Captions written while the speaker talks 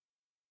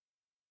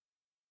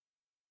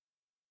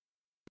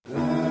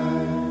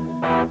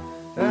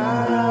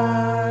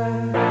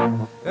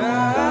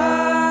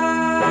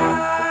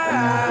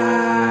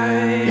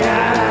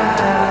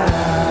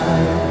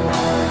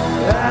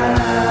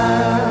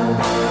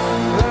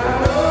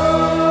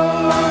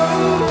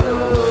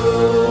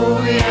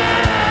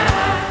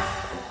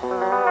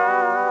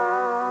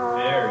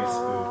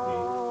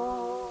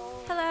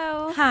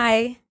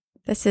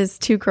This is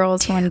Two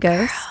Girls, One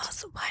Ghost.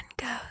 Girls, One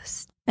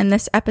Ghost. And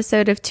this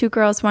episode of Two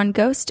Girls, One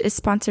Ghost is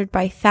sponsored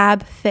by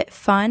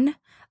FabFitFun,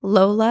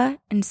 Lola,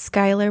 and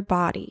Skylar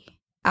Body.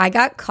 I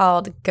got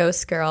called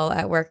Ghost Girl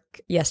at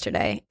work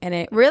yesterday, and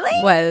it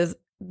Really? was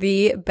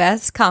the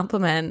best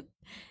compliment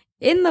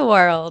in the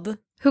world.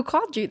 Who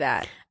called you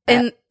that?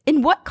 And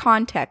in what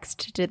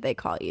context did they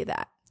call you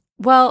that?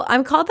 Well,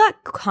 I'm called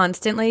that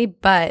constantly,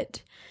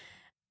 but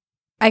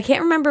I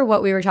can't remember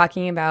what we were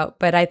talking about,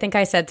 but I think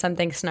I said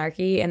something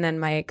snarky, and then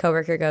my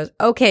coworker goes,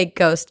 "Okay,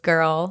 Ghost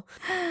Girl."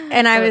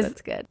 And I was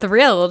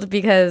thrilled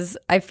because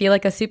I feel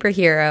like a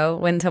superhero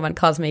when someone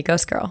calls me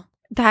Ghost Girl.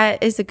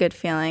 That is a good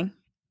feeling.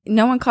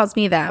 No one calls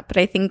me that, but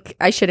I think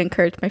I should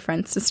encourage my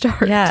friends to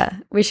start. Yeah,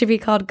 we should be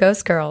called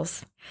Ghost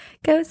Girls.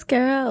 Ghost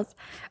Girls.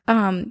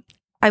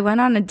 I went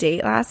on a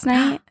date last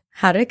night.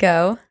 How'd it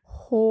go?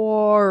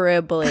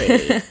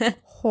 Horribly.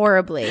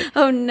 Horribly.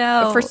 Oh,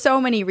 no. For so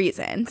many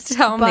reasons.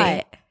 Tell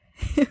me.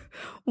 But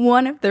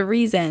one of the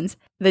reasons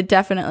that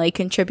definitely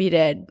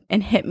contributed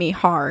and hit me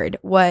hard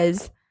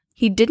was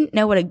he didn't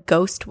know what a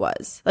ghost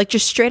was. Like,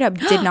 just straight up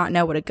did not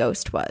know what a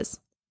ghost was.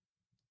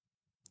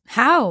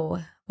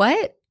 How?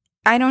 What?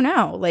 I don't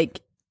know.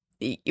 Like,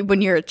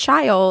 when you're a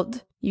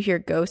child, you hear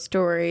ghost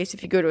stories.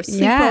 If you go to a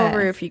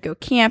sleepover, if you go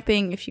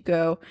camping, if you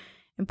go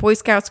in Boy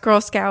Scouts, Girl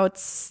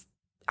Scouts,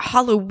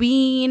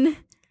 Halloween,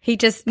 he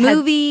just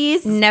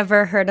movies.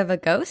 Never heard of a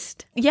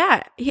ghost?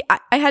 Yeah.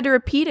 I had to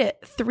repeat it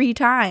 3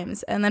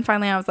 times. And then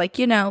finally I was like,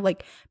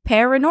 like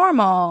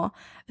paranormal,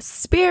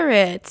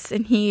 spirits.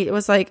 And he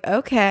was like,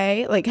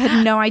 okay. Like,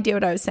 had no idea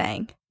what I was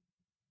saying.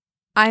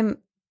 I'm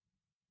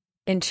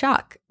in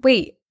shock.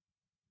 Wait.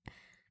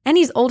 And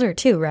he's older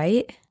too,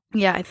 right?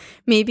 Yeah.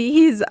 Maybe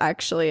he's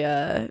actually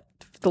the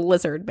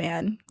lizard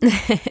man.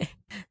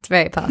 It's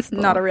very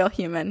possible. Not a real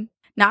human.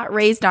 Not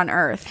raised on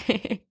Earth.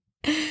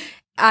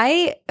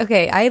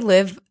 I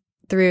live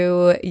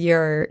through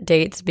your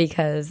dates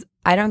because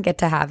I don't get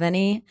to have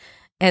any.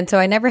 And so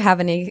I never have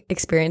any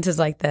experiences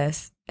like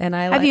this. And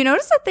have you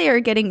noticed that they are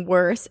getting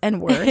worse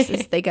and worse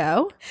as they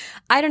go?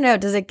 I don't know.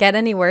 Does it get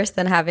any worse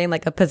than having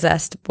like a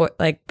possessed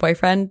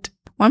boyfriend?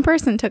 One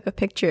person took a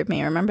picture of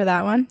me. Remember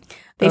that one?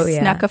 They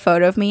snuck a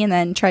photo of me and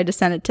then tried to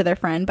send it to their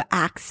friend, but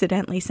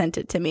accidentally sent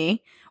it to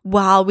me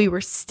while we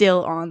were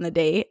still on the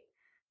date.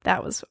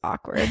 That was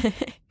awkward.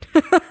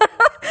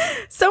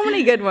 So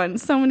many good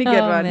ones. So many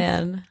good ones.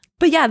 Man.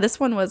 But yeah, this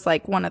one was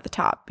like one at the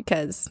top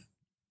because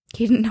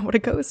he didn't know what a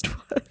ghost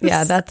was.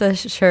 Yeah, that's a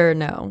sure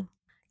no.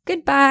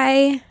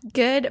 Goodbye.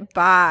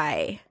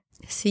 Goodbye.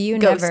 See you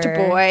Ghost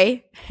never.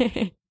 boy.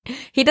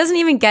 He doesn't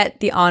even get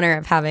the honor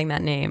of having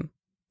that name.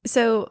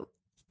 So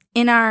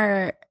in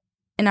our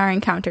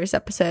encounters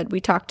episode,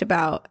 we talked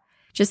about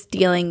just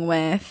dealing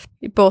with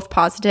both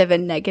positive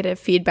and negative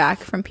feedback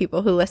from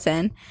people who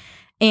listen.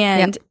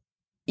 And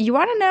you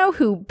want to know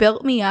who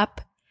built me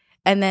up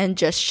and then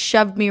just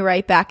shoved me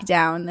right back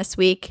down this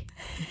week?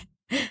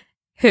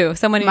 Who?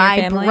 Someone in your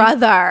family? My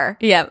brother.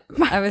 Yep.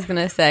 I was going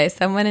to say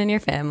someone in your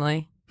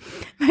family.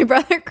 My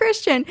brother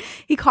Christian,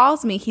 he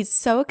calls me. He's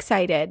so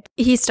excited.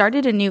 He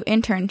started a new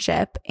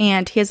internship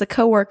and he has a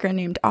coworker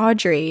named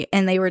Audrey,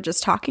 and they were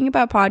just talking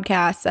about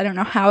podcasts. I don't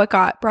know how it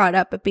got brought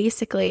up, but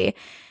basically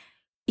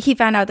he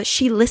found out that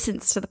she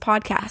listens to the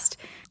podcast.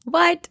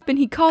 What? And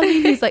he called me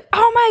and he's like,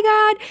 "Oh my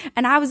God."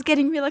 And I was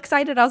getting real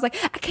excited. I was like,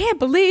 "I can't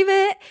believe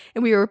it."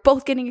 And we were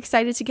both getting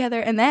excited together.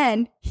 And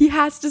then he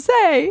has to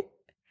say,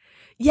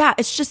 yeah,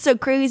 it's just so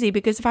crazy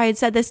because if I had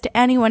said this to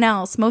anyone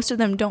else, most of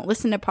them don't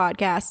listen to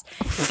podcasts.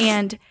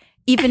 And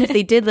even if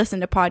they did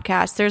listen to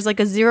podcasts, there's like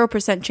a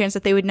 0% chance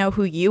that they would know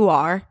who you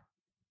are.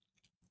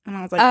 And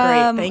I was like,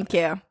 great, thank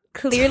you.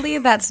 Clearly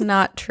that's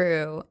not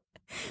true.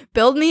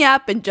 Build me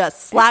up and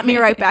just slap me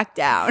right back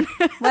down.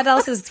 What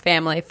else is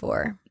family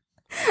for?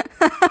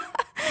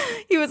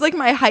 He was like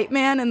my hype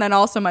man and then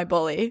also my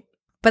bully.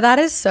 But that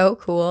is so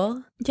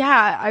cool.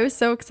 Yeah, I was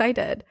so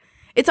excited.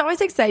 It's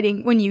always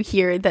exciting when you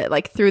hear that,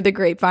 like, through the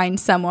grapevine,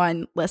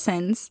 someone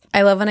listens.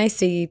 I love when I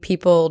see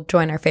people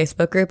join our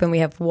Facebook group and we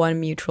have one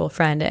mutual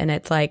friend and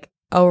it's like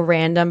a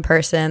random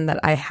person that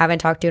I haven't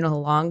talked to in a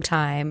long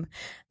time.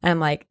 And I'm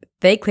like,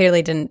 they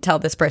clearly didn't tell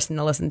this person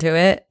to listen to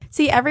it.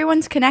 See,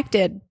 everyone's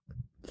connected.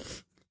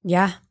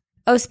 Yeah.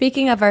 Oh,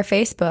 speaking of our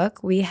Facebook,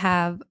 we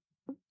have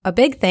a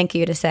big thank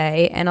you to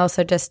say, and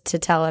also just to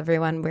tell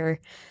everyone we're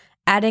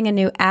adding a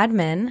new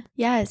admin.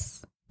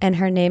 Yes. And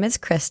her name is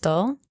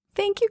Crystal.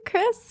 Thank you,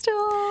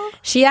 Crystal.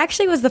 She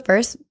actually was the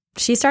first.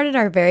 She started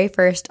our very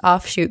first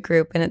offshoot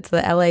group, and it's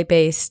the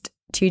LA-based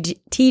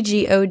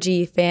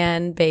TGOG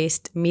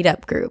fan-based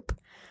meetup group.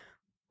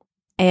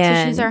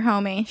 And so she's our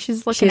homie.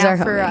 She's looking out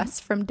for us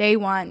from day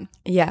one.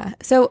 Yeah.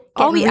 So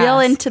all we real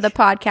into the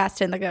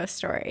podcast and the ghost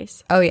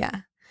stories. Oh,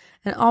 yeah.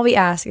 And all we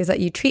ask is that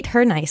you treat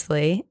her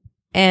nicely.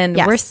 And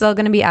we're still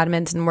going to be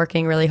admins and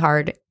working really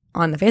hard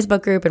on the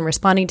Facebook group and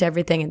responding to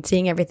everything and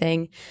seeing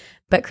everything.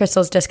 But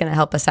Crystal's just going to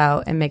help us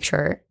out and make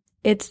sure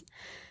it's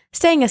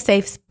staying a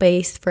safe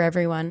space for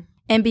everyone.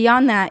 And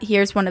beyond that,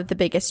 here's one of the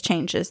biggest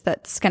changes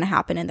that's going to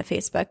happen in the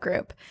Facebook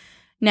group.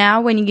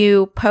 Now, when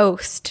you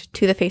post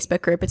to the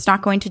Facebook group, it's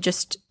not going to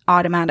just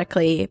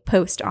automatically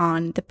post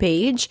on the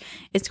page.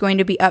 It's going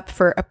to be up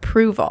for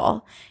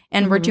approval.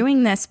 And we're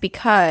doing this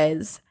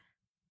because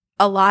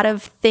a lot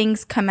of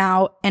things come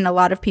out and a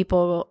lot of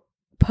people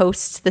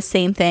post the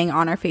same thing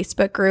on our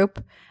Facebook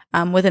group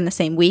within the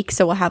same week.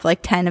 So we'll have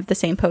like 10 of the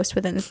same posts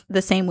within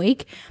the same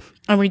week.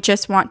 And we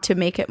just want to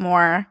make it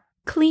more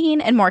clean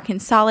and more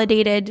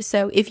consolidated.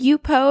 So if you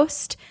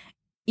post,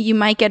 you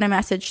might get a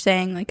message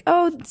saying like,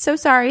 oh, so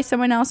sorry,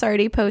 someone else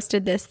already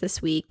posted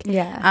this week.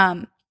 Yeah.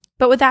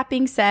 But with that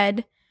being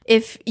said,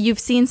 if you've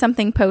seen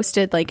something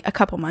posted like a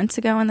couple months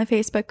ago in the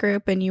Facebook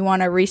group and you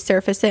want to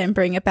resurface it and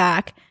bring it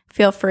back,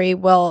 feel free.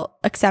 We'll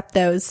accept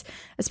those,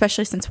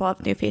 especially since we'll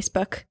have new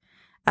Facebook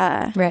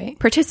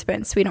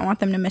participants. We don't want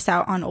them to miss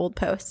out on old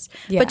posts.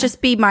 But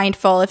just be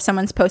mindful if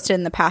someone's posted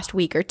in the past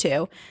week or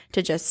two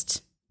to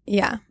just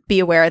be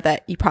aware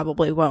that you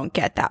probably won't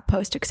get that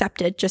post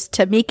accepted, just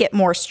to make it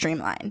more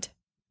streamlined.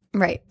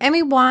 Right. And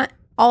we want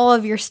all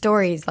of your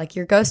stories. Like,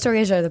 your ghost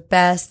stories are the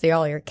best. They're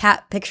all your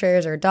cat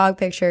pictures or dog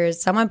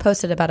pictures. Someone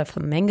posted about a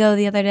flamingo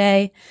the other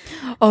day.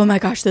 Oh my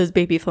gosh, those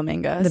baby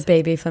flamingos. The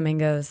baby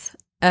flamingos.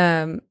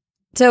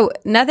 So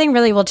nothing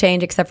really will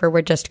change except for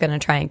we're just going to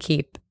try and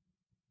keep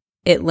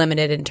it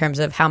limited in terms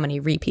of how many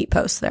repeat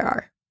posts there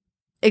are.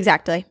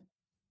 Exactly.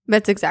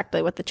 That's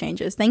exactly what the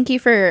change is. Thank you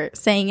for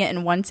saying it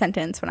in one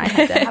sentence when I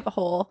had to have a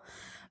whole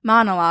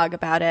monologue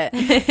about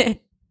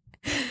it.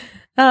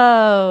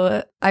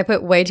 Oh, I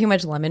put way too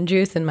much lemon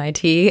juice in my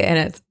tea and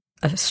it's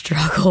a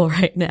struggle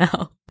right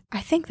now.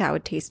 I think that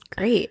would taste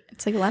great.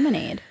 It's like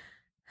lemonade.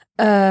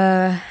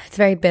 It's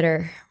very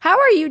bitter. How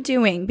are you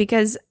doing?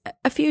 Because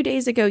a few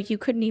days ago you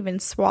couldn't even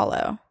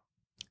swallow.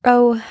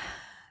 Oh,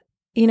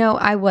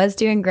 I was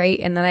doing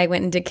great, and then I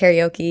went into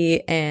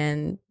karaoke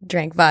and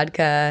drank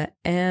vodka,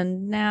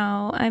 and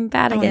now I'm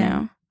bad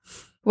again.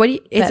 No.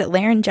 Is it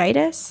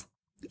laryngitis?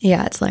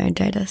 Yeah, it's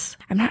laryngitis.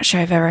 I'm not sure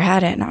I've ever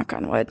had it. Knock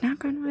on wood.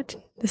 Knock on wood.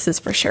 This is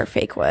for sure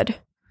fake wood.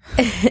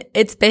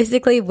 It's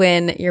basically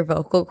when your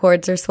vocal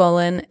cords are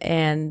swollen,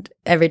 and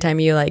every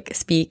time you like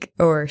speak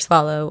or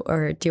swallow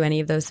or do any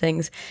of those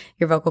things,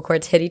 your vocal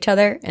cords hit each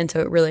other, and so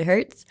it really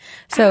hurts.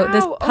 So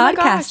this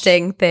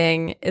podcasting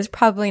thing is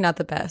probably not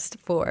the best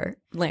for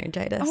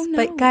laryngitis. Oh, no.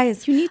 But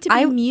guys, you need to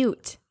be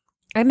mute.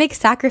 I make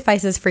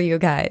sacrifices for you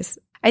guys.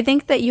 I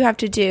think that you have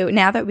to do,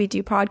 now that we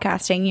do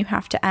podcasting, you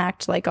have to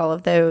act like all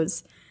of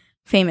those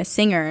famous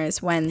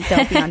singers when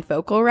they'll be on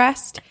vocal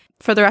rest.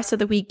 For the rest of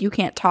the week, you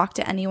can't talk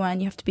to anyone.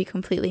 You have to be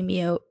completely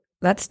mute.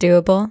 That's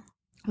doable.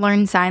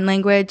 Learn sign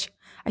language.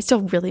 I still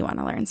really want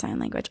to learn sign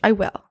language. I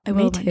will.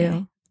 Me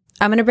too.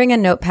 I'm going to bring a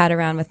notepad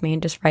around with me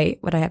and just write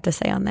what I have to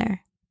say on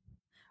there.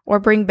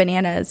 Or bring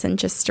bananas and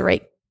just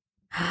write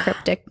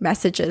cryptic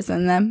messages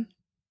in them.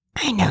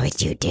 I know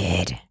what you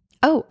did.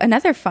 Oh,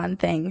 another fun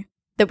thing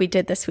that we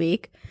did this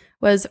week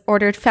was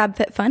ordered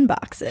FabFitFun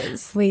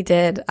boxes. We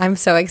did. I'm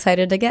so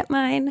excited to get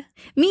mine.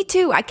 Me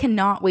too. I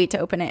cannot wait to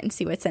open it and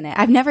see what's in it.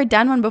 I've never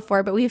done one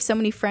before, but we have so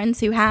many friends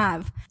who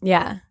have.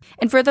 Yeah.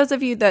 And for those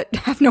of you that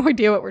have no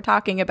idea what we're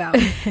talking about,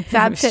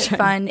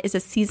 FabFitFun is a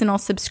seasonal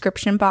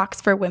subscription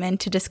box for women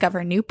to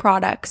discover new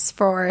products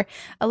for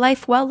a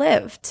life well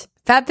lived.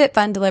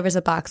 FabFitFun delivers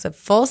a box of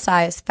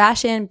full-size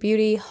fashion,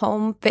 beauty,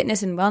 home,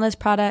 fitness, and wellness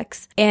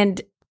products.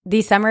 And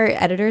the summer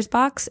editor's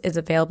box is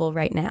available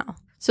right now.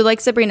 So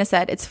like Sabrina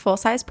said, it's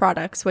full-size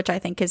products, which I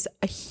think is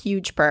a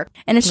huge perk.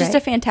 And it's just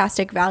a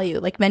fantastic value.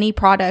 Like many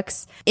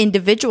products,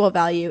 individual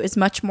value is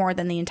much more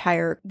than the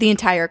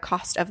entire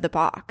cost of the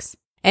box.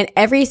 And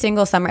every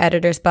single summer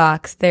editor's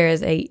box, there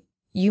is a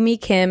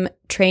Yumi Kim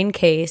train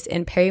case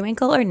in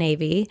periwinkle or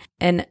navy,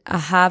 an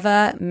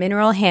Ahava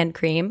mineral hand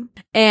cream,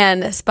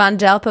 and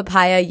Spongel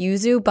papaya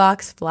yuzu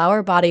box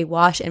flower body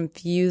wash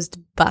infused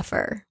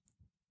buffer.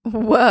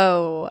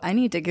 Whoa, I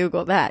need to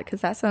Google that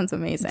because that sounds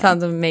amazing.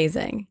 Sounds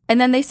amazing. And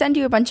then they send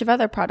you a bunch of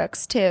other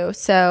products too.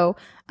 So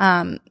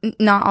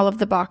not all of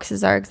the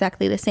boxes are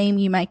exactly the same.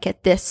 You might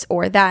get this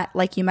or that.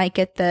 Like you might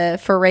get the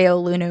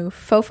Foreo Lunu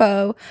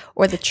Fofo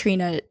or the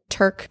Trina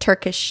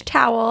Turkish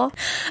towel.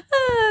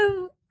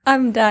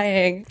 I'm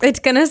dying. It's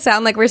going to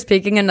sound like we're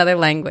speaking another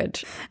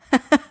language.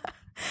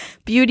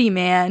 Beauty,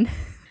 man.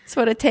 That's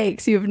what it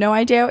takes. You have no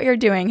idea what you're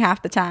doing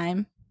half the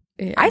time.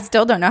 Yeah. I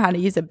still don't know how to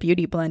use a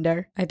beauty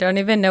blender. I don't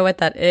even know what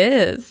that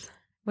is.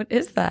 What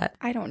is that?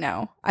 I don't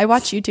know. I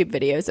watch YouTube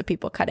videos of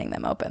people cutting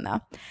them open,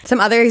 though. Some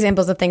other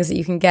examples of things that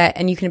you can get,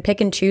 and you can pick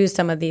and choose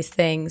some of these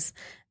things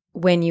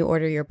when you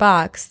order your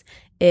box,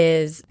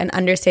 is an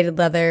understated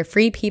leather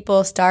Free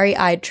People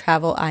starry-eyed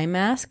travel eye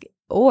mask,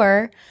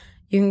 or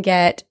you can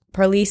get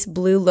Perlice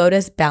Blue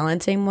Lotus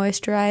Balancing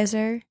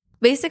Moisturizer.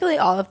 Basically,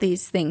 all of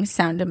these things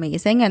sound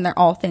amazing, and they're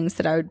all things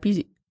that I would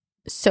be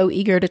so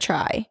eager to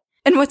try.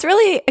 And what's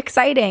really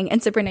exciting,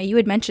 and Sabrina, you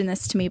had mentioned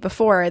this to me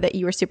before that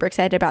you were super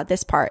excited about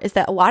this part, is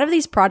that a lot of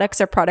these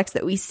products are products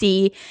that we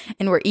see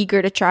and we're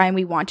eager to try and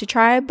we want to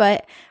try,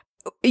 but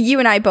you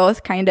and I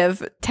both kind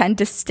of tend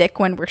to stick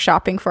when we're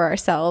shopping for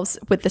ourselves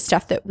with the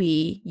stuff that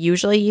we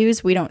usually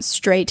use. We don't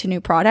stray to new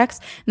products.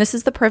 And this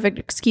is the perfect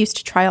excuse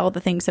to try all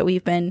the things that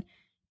we've been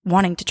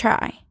wanting to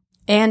try.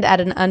 And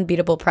at an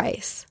unbeatable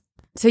price.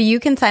 So you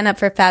can sign up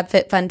for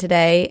FabFitFun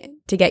today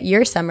to get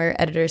your summer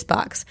editor's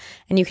box.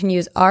 And you can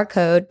use our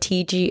code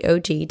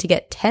TGOG to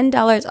get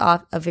 $10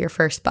 off of your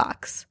first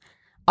box.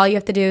 All you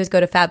have to do is go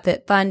to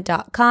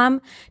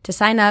fabfitfun.com to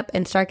sign up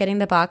and start getting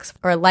the box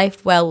for a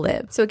life well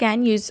lived. So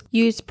again, use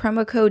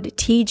promo code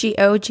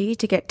TGOG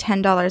to get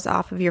 $10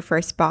 off of your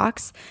first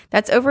box.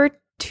 That's over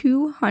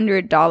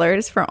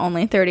 $200 for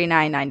only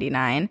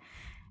 $39.99.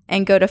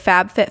 And go to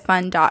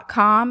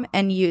fabfitfun.com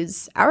and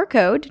use our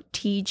code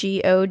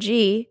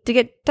TGOG to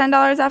get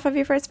 $10 off of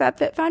your first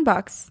FabFitFun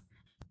box.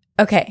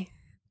 Okay,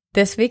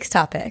 this week's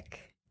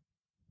topic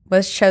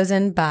was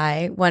chosen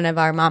by one of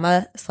our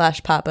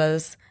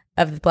mama/papas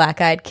of the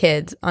Black Eyed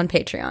Kids on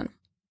Patreon.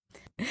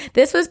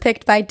 This was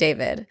picked by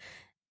David,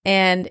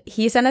 and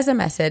he sent us a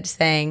message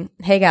saying,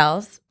 "Hey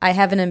gals, I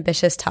have an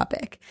ambitious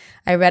topic.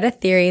 I read a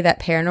theory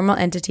that paranormal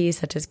entities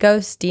such as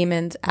ghosts,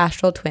 demons,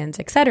 astral twins,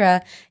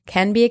 etc.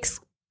 can be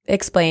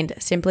explained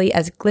simply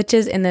as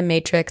glitches in the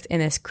matrix in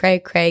this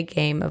cray-cray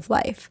game of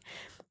life.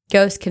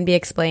 Ghosts can be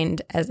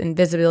explained as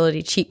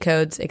invisibility cheat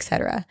codes,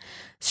 etc.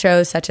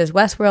 Shows such as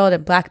Westworld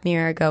and Black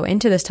Mirror go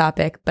into this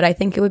topic, but I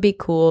think it would be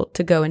cool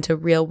to go into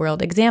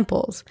real-world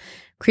examples.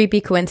 Creepy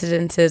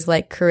coincidences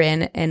like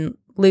Corinne and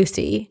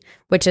Lucy,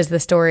 which is the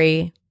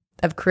story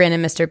of Corinne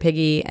and Mr.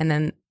 Piggy, and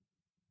then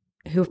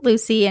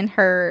Lucy and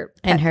her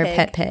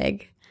pet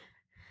pig.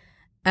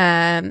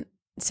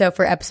 So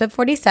for episode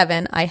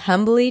 47, I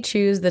humbly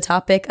choose the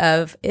topic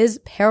of, is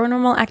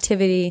paranormal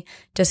activity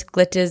just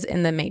glitches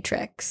in the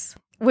matrix?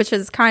 Which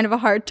is kind of a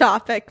hard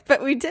topic,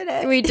 but we did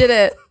it. We did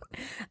it.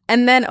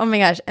 And then, oh my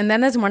gosh. And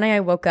then this morning I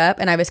woke up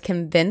and I was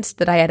convinced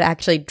that I had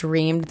actually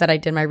dreamed that I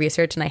did my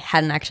research and I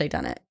hadn't actually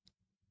done it.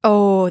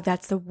 Oh,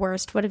 that's the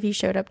worst. What if you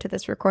showed up to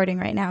this recording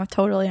right now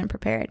totally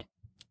unprepared?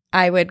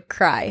 I would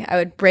cry. I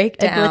would break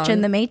down. A glitch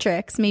in the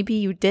matrix. Maybe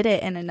you did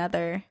it in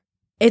another.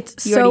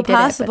 It's so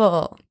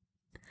possible.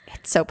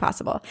 It's so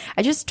possible.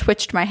 I just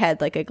twitched my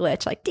head like a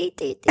glitch, like dee,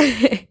 dee,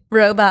 dee.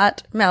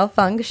 Robot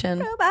malfunction.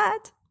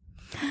 Robot.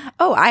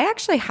 Oh, I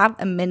actually have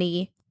a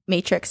mini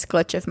matrix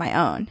glitch of my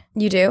own.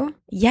 You do?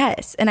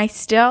 Yes. And I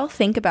still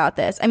think about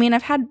this. I mean, I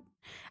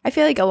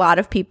feel like a lot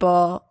of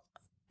people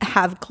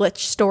have glitch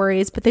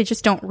stories, but they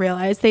just don't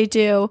realize they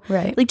do.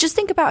 Right. Like, just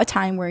think about a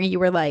time where you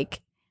were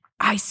like,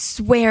 I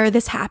swear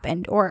this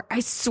happened, or I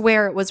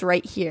swear it was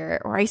right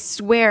here, or I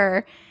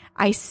swear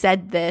I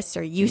said this,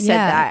 or you said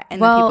that.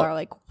 And then people are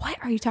like, what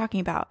are you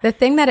talking about? The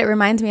thing that it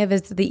reminds me of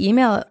is the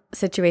email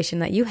situation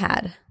that you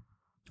had.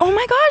 Oh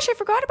my gosh, I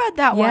forgot about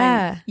that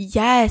one.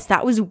 Yes,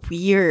 that was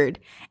weird.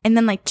 And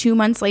then like 2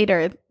 months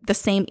later, the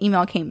same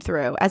email came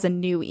through as a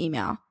new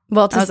email.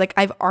 Well, I was like,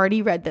 I've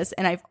already read this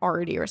and I've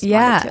already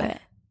responded to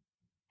it.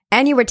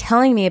 And you were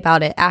telling me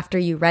about it after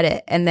you read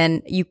it, and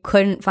then you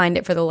couldn't find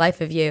it for the life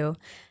of you.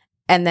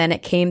 And then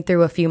it came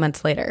through a few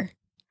months later.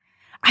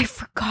 I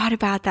forgot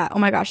about that. Oh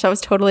my gosh, that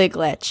was totally a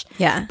glitch.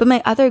 Yeah. But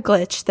my other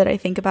glitch that I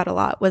think about a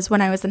lot was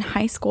when I was in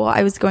high school,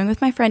 I was going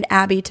with my friend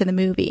Abby to the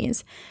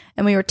movies,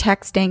 and we were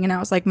texting, and I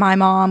was like, my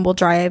mom will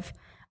drive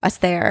us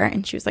there.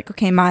 And she was like,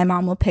 okay, my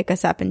mom will pick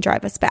us up and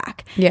drive us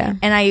back. Yeah.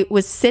 And I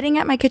was sitting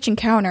at my kitchen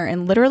counter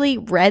and literally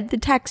read the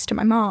text to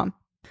my mom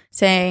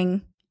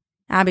saying,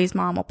 Abby's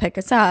mom will pick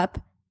us up.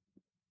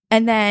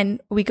 And then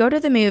we go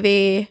to the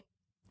movie,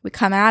 we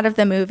come out of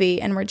the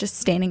movie, and we're just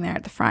standing there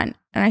at the front.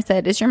 And I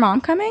said, is your mom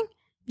coming?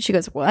 She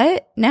goes,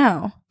 what?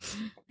 No.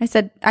 I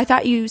said, I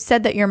thought you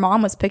said that your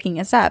mom was picking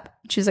us up.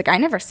 She was like, I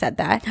never said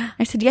that.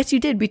 I said, yes, you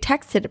did. We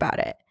texted about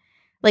it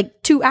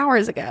like 2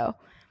 hours ago.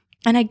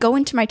 And I go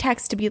into my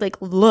text to be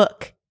like,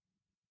 look,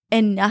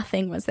 and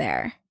nothing was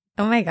there.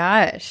 Oh my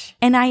gosh.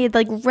 And I had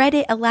like read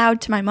it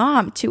aloud to my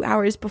mom 2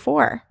 hours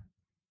before.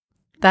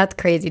 That's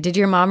crazy. Did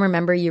your mom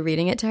remember you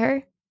reading it to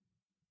her?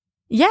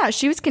 Yeah,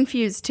 she was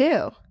confused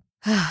too.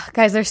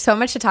 Guys, there's so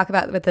much to talk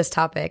about with this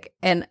topic.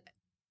 And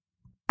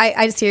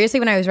I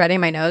seriously, when I was writing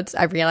my notes,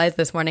 I realized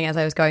this morning as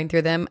I was going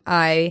through them,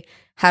 I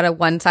had a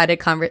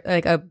one-sided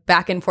like a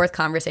back and forth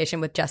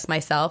conversation with just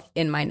myself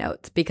in my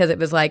notes, because it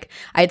was like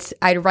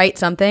I'd write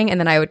something and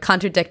then I would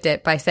contradict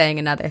it by saying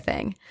another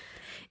thing.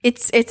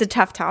 It's a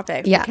tough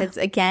topic because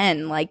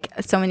again, like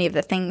so many of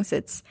the things,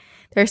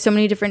 there are so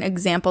many different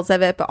examples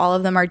of it, but all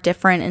of them are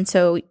different. And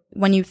so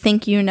when you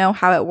think you know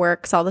how it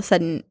works, all of a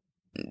sudden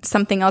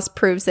something else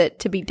proves it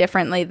to be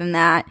differently than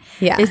that.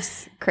 Yeah.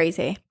 It's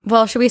crazy.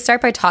 Well, should we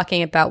start by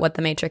talking about what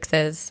the Matrix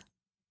is?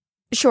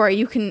 Sure,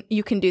 you can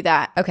do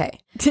that. Okay.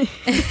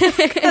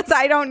 Because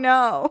I don't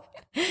know.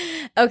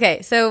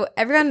 Okay, so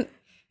everyone,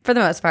 for the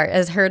most part,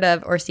 has heard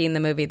of or seen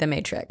the movie The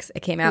Matrix. It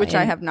came out Which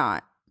I have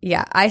not.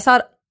 Yeah, I saw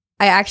it.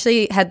 I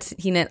actually had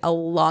seen it a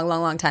long,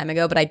 long, long time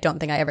ago, but I don't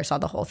think I ever saw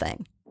the whole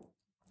thing.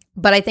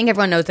 But I think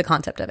everyone knows the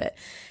concept of it.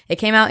 It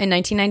came out in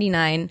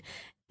 1999.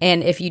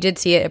 And if you did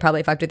see it, it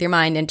probably fucked with your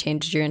mind and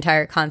changed your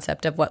entire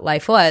concept of what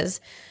life was.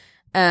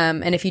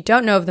 And if you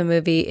don't know of the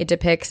movie, it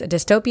depicts a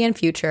dystopian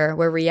future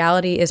where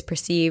reality is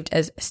perceived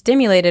as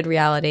stimulated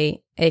reality,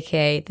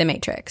 aka the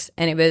Matrix.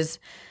 And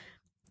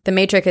the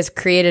Matrix is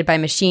created by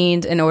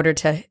machines in order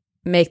to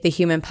make the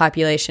human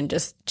population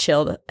just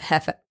chill the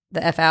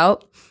F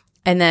out.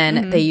 And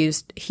then they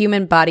used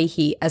human body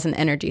heat as an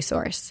energy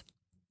source.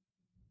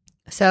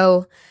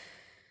 So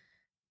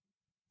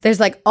there's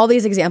like all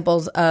these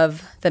examples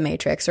of the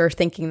Matrix, or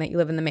thinking that you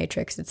live in the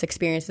Matrix. It's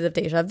experiences of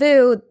deja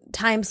vu,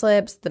 time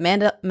slips, the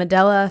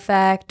Mandela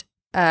effect,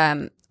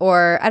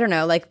 or I don't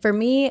know. Like for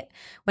me,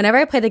 whenever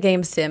I play the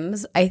game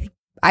Sims,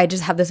 I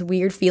just have this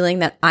weird feeling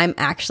that I'm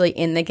actually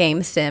in the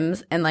game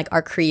Sims, and like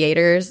our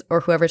creators or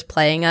whoever's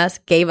playing us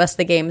gave us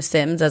the game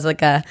Sims as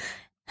like a,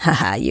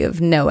 haha, you have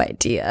no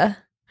idea.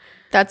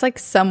 That's like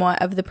somewhat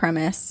the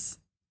premise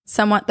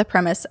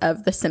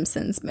of the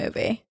Simpsons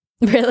movie.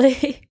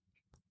 Really?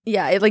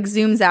 Yeah, it like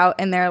zooms out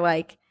and they're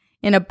like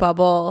in a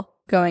bubble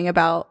going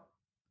about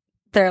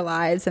their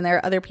lives, and there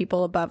are other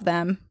people above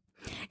them.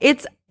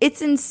 It's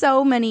in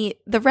so many,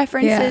 the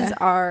references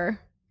are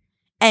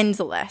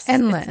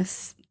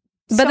endless.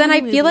 But then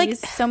I feel like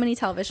so many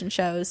television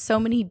shows, so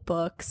many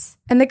books.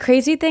 And the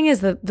crazy thing is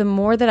that the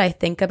more that I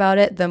think about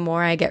it, the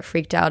more I get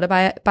freaked out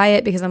by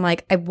it, because I'm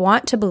like, I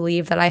want to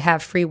believe that I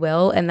have free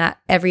will and that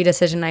every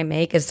decision I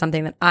make is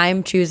something that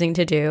I'm choosing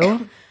to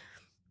do.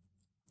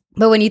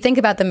 But when you think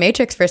about the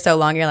Matrix for so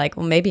long, you're like,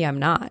 well, maybe I'm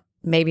not.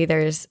 Maybe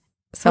there's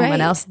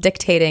someone else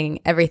dictating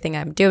everything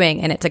I'm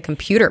doing, and it's a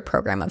computer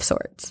program of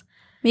sorts.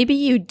 Maybe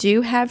you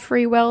do have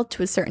free will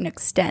to a certain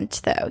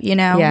extent, though, you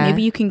know? Yeah.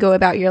 Maybe you can go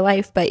about your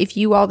life, but if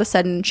you all of a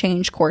sudden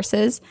change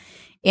courses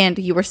and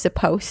you were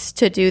supposed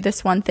to do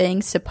this one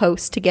thing,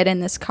 supposed to get in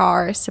this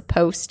car,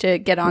 supposed to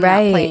get on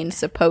that plane,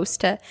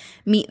 supposed to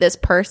meet this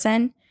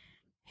person,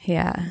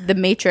 the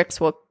Matrix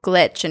will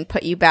glitch and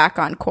put you back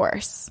on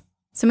course.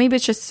 So maybe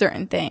it's just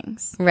certain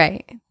things.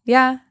 Right.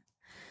 Yeah.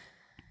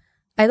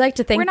 I like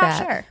to think We're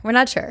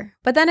not sure.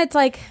 But then it's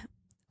like,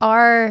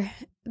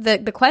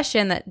 the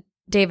question that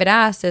David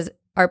asked is,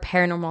 are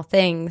paranormal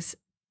things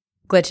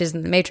glitches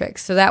in the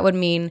Matrix? So that would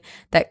mean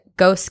that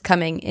ghosts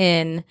coming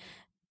in,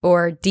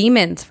 or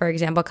demons, for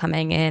example,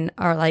 coming in,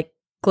 are like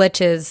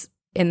glitches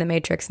in the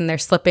Matrix, and they're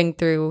slipping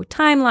through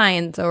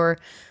timelines, or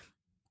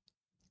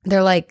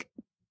they're like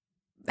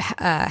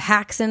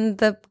hacks in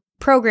the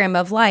program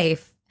of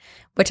life.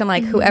 Which I'm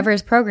like,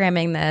 whoever's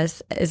programming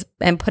this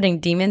and putting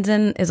demons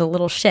in is a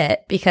little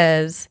shit,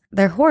 because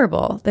they're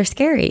horrible. They're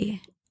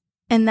scary.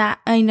 And that,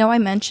 I know I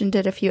mentioned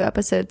it a few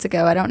episodes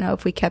ago. I don't know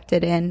if we kept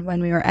it in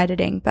when we were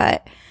editing,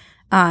 but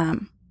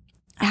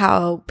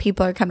how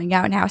people are coming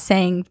out now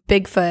saying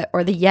Bigfoot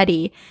or the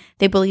Yeti,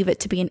 they believe it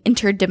to be an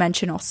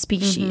interdimensional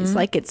species.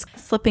 Like it's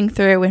slipping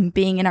through and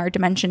being in our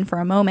dimension for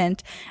a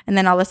moment and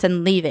then all of a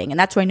sudden leaving. And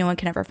that's why no one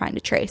can ever find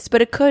a trace.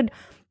 But it could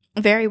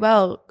very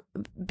well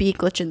be a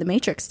glitch in the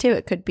Matrix too.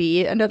 It could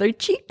be another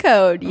cheat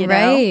code, you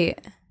know? Right.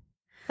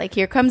 Like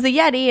here comes the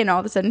Yeti and all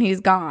of a sudden he's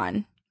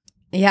gone.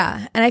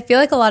 Yeah. And I feel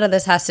like a lot of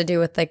this has to do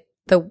with like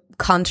the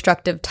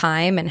construct of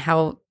time and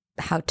how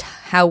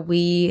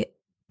we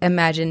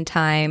imagine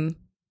time.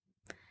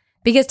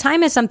 Because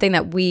time is something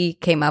that we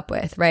came up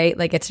with, right?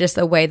 Like it's just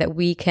a way that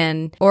we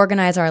can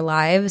organize our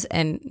lives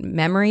and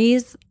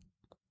memories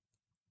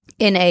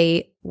in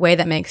a way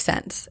that makes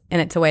sense. And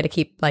it's a way to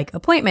keep like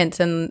appointments,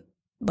 and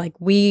like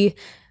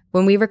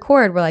when we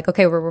record, we're like,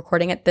 okay, we're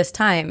recording at this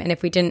time. And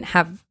if we didn't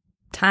have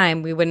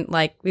time,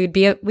 we'd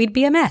be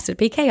a mess. It'd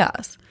be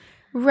chaos.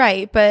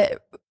 Right.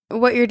 But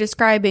what you're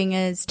describing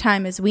is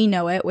time as we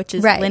know it, which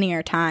is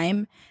linear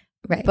time.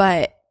 Right.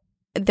 But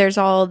there's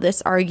all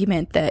this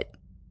argument that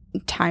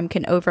time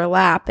can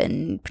overlap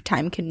and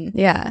time can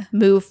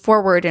move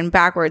forward and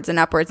backwards and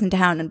upwards and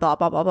down and blah,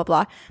 blah, blah, blah,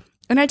 blah.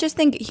 And I just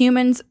think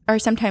humans are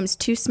sometimes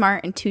too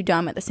smart and too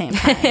dumb at the same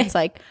time. It's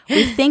like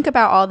we think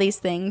about all these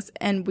things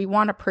and we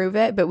want to prove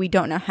it, but we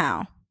don't know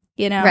how,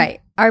 you know? Right.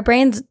 Our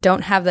brains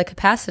don't have the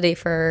capacity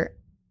for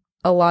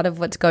a lot of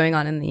what's going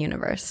on in the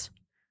universe.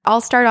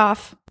 I'll start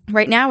off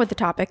right now with the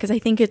topic because I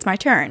think it's my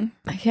turn.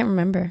 I can't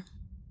remember.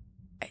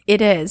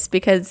 It is,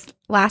 because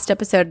last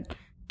episode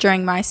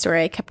during my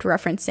story, I kept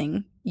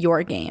referencing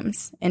your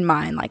games in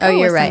mine. Like,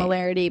 you're right.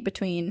 Similarity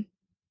between...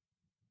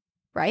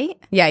 Right?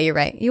 Yeah, you're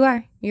right. You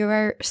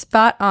are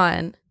spot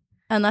on.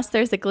 Unless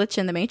there's a glitch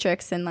in the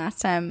Matrix, and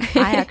last time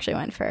I actually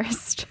went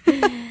first.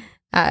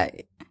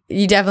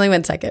 You definitely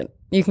went second.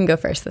 You can go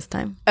first this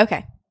time.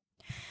 Okay.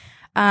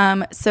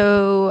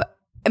 So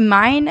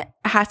mine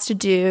has to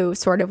do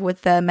sort of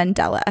with the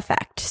Mandela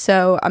effect.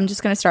 So I'm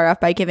just going to start off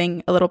by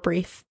giving a little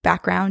brief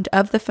background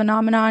of the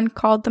phenomenon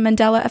called the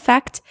Mandela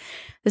effect.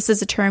 This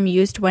is a term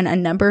used when a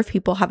number of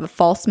people have a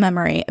false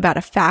memory about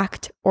a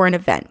fact or an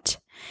event.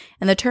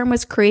 And the term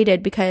was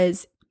created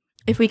because,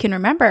 if we can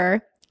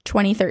remember,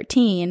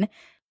 2013,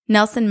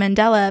 Nelson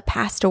Mandela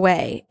passed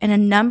away, and a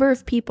number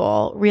of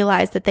people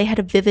realized that they had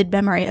a vivid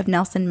memory of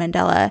Nelson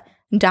Mandela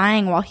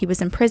dying while he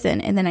was in prison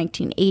in the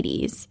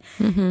 1980s.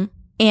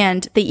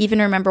 And they even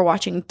remember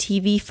watching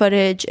TV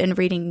footage and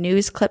reading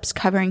news clips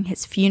covering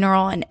his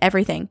funeral and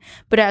everything.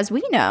 But as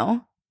we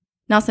know,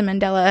 Nelson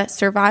Mandela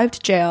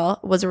survived jail,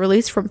 was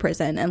released from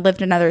prison, and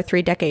lived another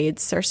 3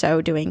 decades or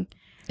so doing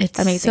It's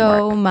amazing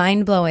so work.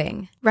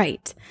 mind-blowing.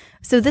 Right.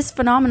 So this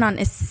phenomenon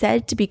is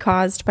said to be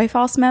caused by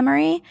false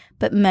memory,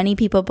 but many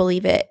people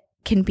believe it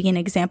can be an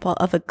example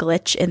of a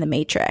glitch in the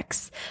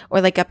matrix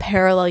or like a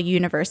parallel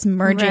universe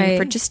merging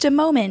for just a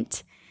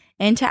moment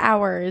into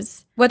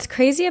ours. What's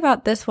crazy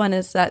about this one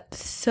is that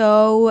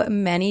so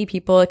many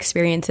people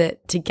experience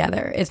it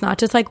together. It's not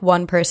just like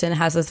one person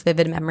has this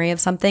vivid memory of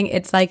something.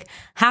 It's like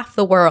half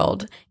the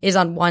world is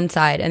on one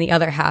side and the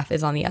other half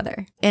is on the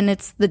other. And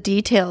it's the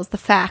details, the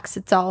facts,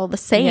 it's all the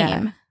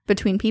same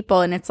between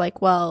people. And it's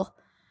like, well,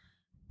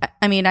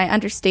 I mean, I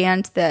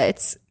understand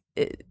that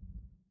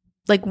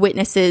like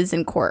witnesses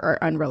in court are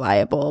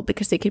unreliable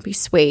because they can be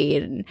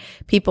swayed and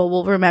people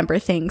will remember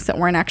things that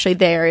weren't actually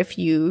there if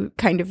you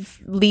kind of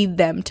lead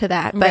them to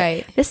that.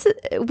 But this is,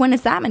 when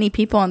it's that many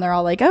people and they're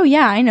all like, oh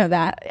yeah, I know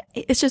that.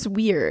 It's just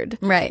weird.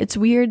 Right. It's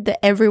weird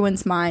that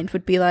everyone's mind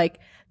would be like,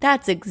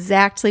 that's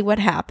exactly what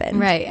happened.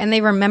 Right. And they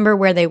remember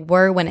where they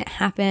were when it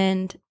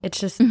happened. It's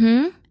just,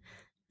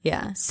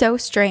 yeah. So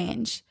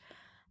strange.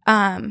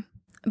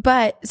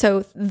 But so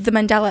the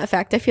Mandela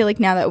effect, I feel like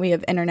now that we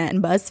have internet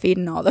and BuzzFeed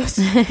and all those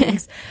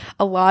things,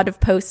 a lot of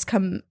posts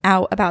come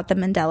out about the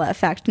Mandela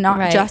effect,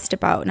 not just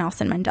about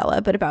Nelson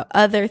Mandela, but about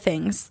other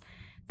things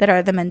that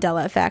are the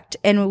Mandela effect.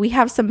 And we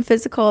have some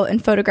physical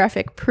and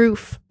photographic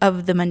proof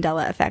of the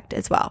Mandela effect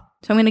as well.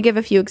 So I'm going to give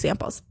a few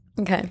examples.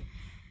 Okay.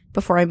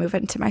 Before I move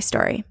into my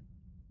story.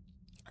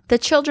 The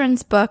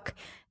children's book,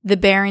 The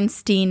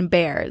Berenstain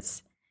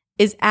Bears,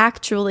 is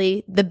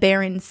actually the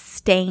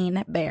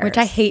Berenstain Bears. Which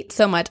I hate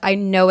so much. I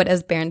know it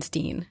as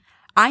Berenstain.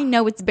 I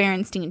know it's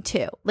Berenstain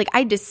too. Like,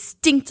 I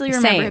distinctly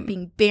remember it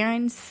being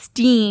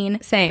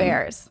Berenstain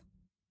Bears.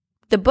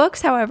 The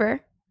books,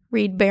 however,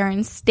 read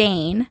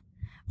Berenstain,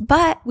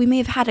 but we may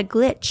have had a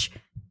glitch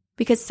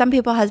because some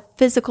people have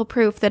physical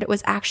proof that it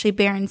was actually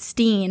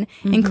Berenstain,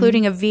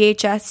 including a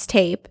VHS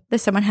tape that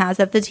someone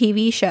has of the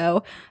TV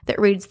show that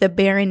reads the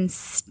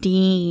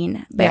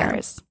Berenstain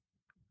Bears. Yeah.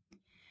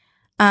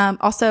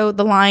 Also,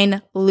 the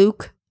line,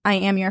 Luke, I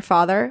am your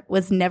father,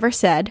 was never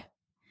said.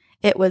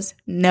 It was,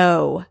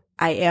 no,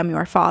 I am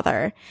your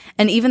father.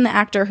 And even the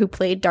actor who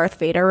played Darth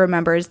Vader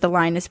remembers the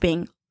line as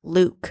being,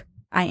 Luke,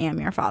 I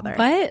am your father.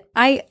 What?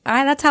 I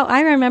that's how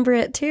I remember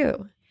it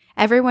too.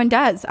 Everyone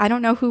does. I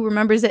don't know who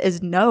remembers it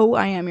as, no,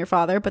 I am your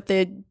father, but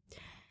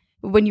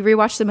when you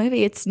rewatch the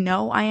movie, it's,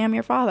 no, I am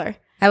your father.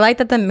 I like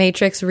that the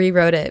Matrix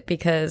rewrote it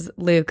because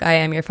Luke, I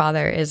am your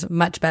father is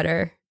much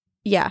better.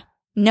 Yeah.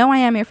 No, I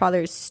am your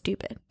father is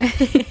stupid.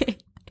 I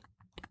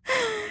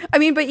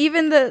mean, but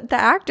even the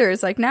actor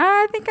is like, nah,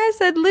 I think I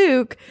said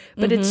Luke.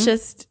 But it's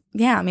just,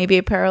 yeah, maybe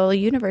a parallel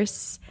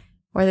universe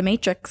or the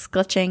Matrix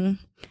glitching.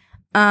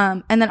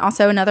 And then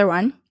also another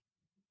one.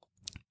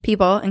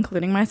 People,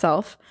 including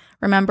myself,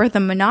 remember the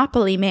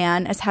Monopoly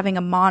man as having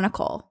a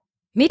monocle.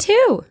 Me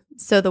too.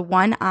 So the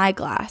one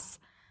eyeglass.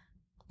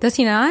 Does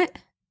he not?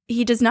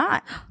 He does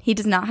not. He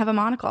does not have a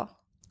monocle.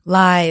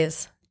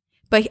 Lies.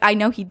 But I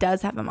know he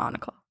does have a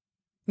monocle.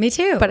 Me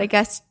too. But I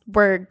guess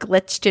we're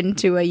glitched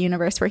into a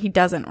universe where he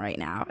doesn't right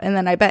now. And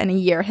then I bet in a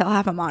year he'll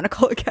have a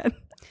monocle again.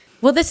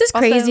 Well, this is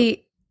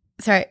crazy.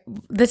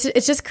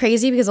 It's just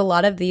crazy because a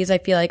lot of these I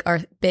feel like are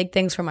big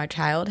things from our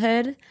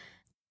childhood.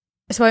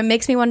 So it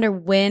makes me wonder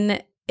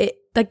when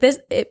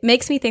it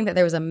makes me think that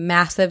there was a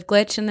massive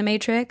glitch in the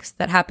Matrix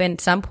that happened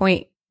some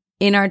point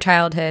in our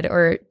childhood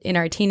or in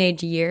our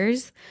teenage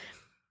years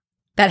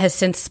that has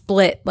since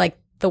split like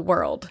the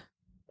world.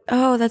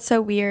 Oh, that's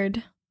so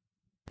weird.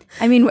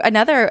 I mean,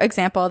 another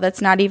example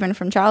that's not even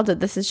from childhood,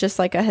 this is just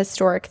like a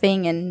historic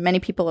thing and many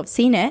people have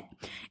seen it,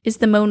 is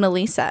the Mona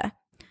Lisa.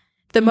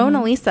 The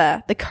Mona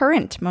Lisa, the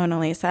current Mona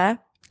Lisa,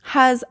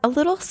 has a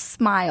little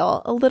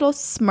smile, a little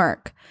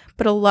smirk,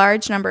 but a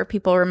large number of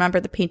people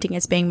remember the painting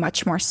as being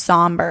much more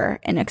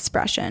somber in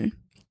expression.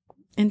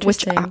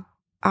 Interesting. Which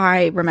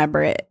I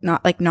remember it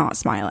not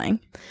smiling.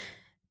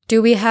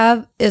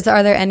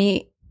 Are there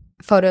any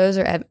photos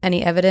or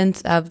any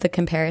evidence of the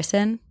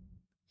comparison?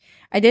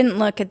 I didn't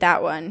look at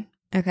that one.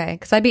 Okay,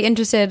 because I'd be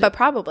interested. But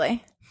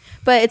probably.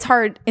 But it's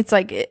hard. It's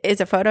like, is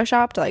it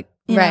photoshopped? Like,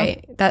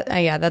 right. That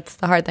that's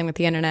the hard thing with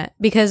the internet.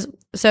 Because,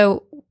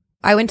 so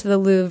I went to the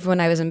Louvre when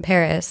I was in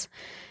Paris,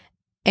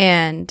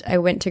 and I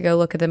went to go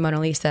look at the Mona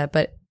Lisa,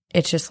 but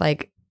it's just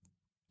like,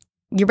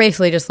 you're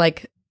basically just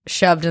like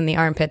shoved in the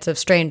armpits of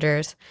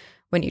strangers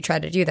when you try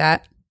to do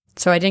that.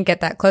 So I didn't get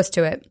that close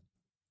to it.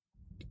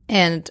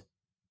 And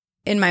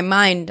in my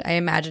mind, I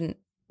imagine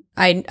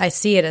I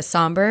see it as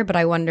somber, but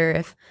I wonder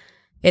if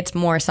it's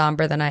more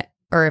somber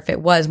or if it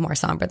was more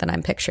somber than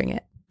I'm picturing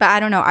it. But I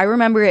don't know. I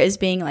remember it as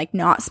being like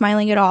not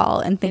smiling at all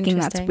and thinking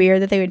that's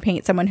weird that they would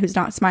paint someone who's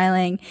not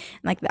smiling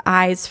and like the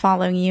eyes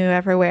following you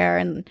everywhere.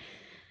 And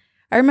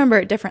I remember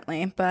it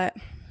differently, but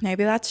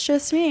maybe that's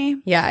just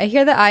me. Yeah, I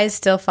hear the eyes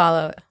still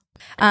follow.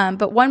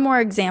 But one more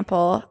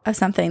example of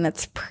something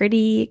that's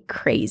pretty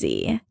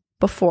crazy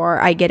before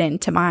I get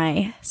into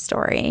my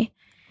story.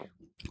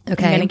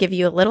 Okay. I'm going to give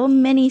you a little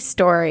mini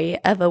story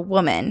of a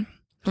woman.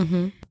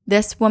 Mm-hmm.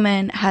 This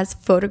woman has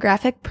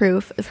photographic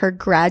proof of her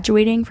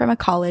graduating from a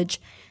college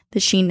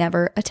that she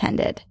never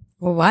attended.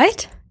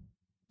 What?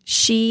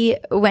 She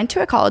went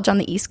to a college on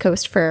the East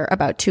Coast for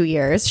about 2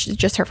 years,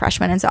 just her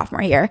freshman and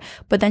sophomore year.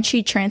 But then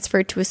she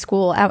transferred to a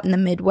school out in the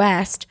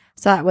Midwest.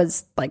 So that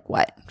was like,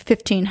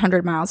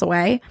 1,500 miles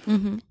away.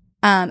 Mm-hmm.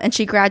 And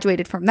she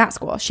graduated from that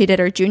school. She did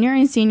her junior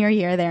and senior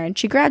year there, and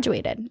she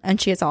graduated. And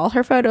she has all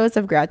her photos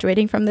of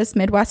graduating from this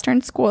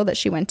Midwestern school that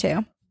she went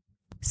to.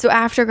 So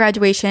after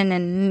graduation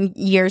and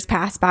years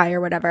pass by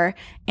or whatever,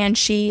 and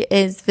she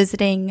is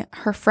visiting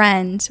her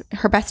friend,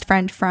 her best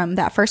friend from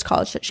that first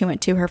college that she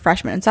went to her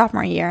freshman and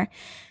sophomore year,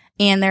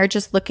 and they're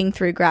just looking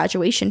through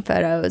graduation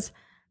photos,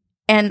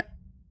 and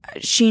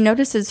she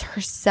notices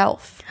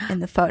herself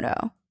in the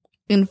photo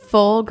in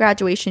full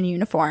graduation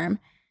uniform.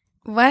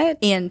 What?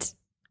 And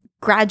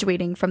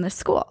graduating from the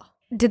school.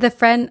 Did the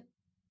friend...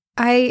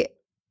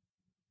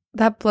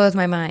 That blows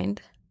my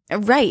mind.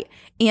 Right.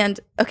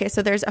 And okay,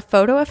 so there's a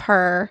photo of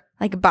her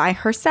like by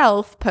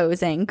herself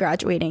posing,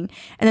 graduating.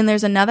 And then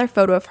there's another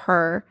photo of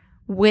her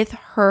with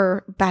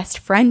her best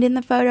friend in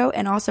the photo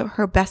and also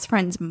her best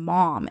friend's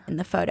mom in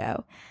the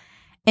photo.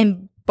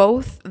 And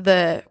both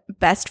the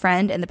best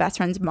friend and the best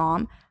friend's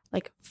mom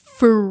like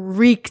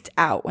freaked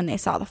out when they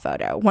saw the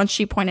photo. Once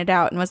she pointed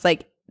out and was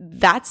like,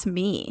 that's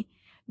me.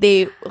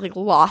 They like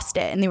lost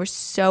it, and they were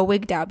so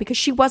wigged out because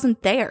she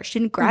wasn't there. She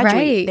didn't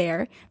graduate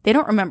there. They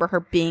don't remember her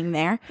being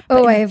there.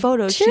 But in the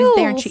photos, she's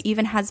there, and she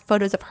even has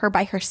photos of her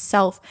by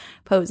herself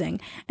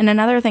posing. And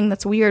another thing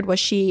that's weird was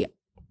she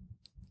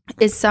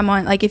is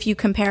someone, like if you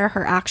compare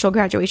her actual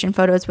graduation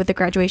photos with the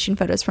graduation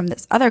photos from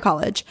this other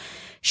college,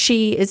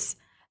 she is,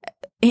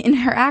 in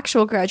her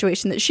actual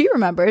graduation that she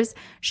remembers,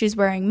 she's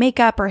wearing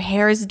makeup, her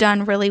hair is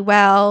done really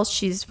well,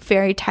 she's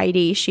very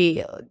tidy,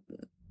 she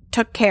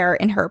took care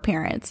in her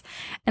appearance.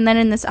 And then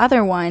in this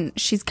other one,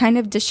 she's kind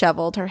of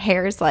disheveled. Her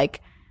hair is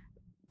like,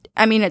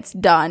 I mean, it's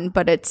done,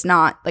 but it's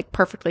not like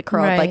perfectly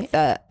curled like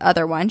the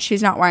other one.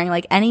 She's not wearing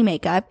like any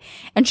makeup.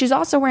 And she's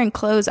also wearing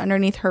clothes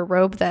underneath her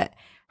robe that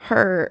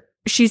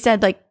she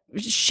said like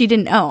she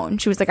didn't own.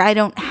 She was like, I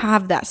don't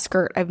have that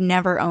skirt. I've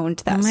never owned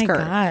that skirt.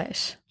 Oh my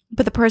gosh.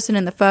 But the person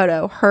in the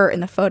photo, her in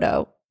the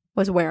photo,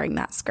 was wearing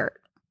that skirt.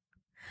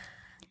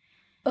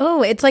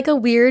 Oh, it's like a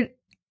weird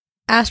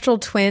astral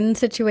twin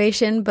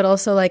situation, but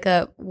also like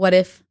a what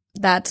if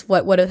that's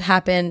what would have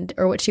happened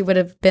or what she would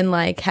have been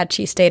like had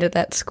she stayed at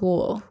that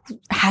school.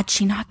 Had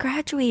she not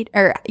graduated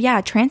or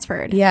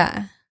transferred.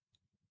 Yeah.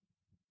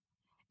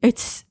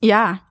 That's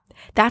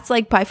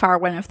like by far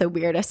one of the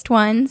weirdest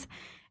ones,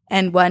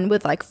 and one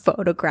with like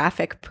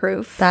photographic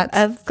proof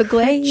of the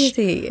glitch.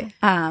 Crazy.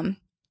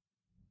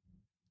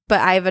 But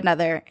I have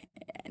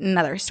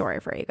another story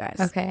for you guys.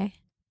 Okay.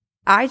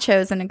 I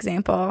chose an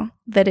example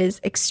that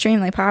is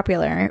extremely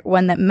popular,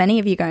 one that many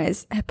of you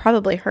guys have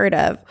probably heard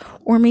of,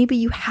 or maybe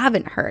you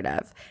haven't heard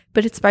of,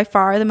 but it's by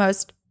far the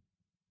most,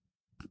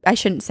 I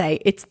shouldn't say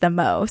it's the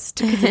most,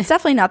 because it's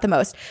definitely not the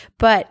most,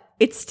 but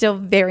it's still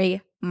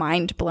very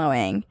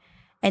mind-blowing.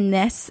 And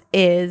this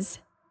is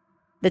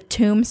the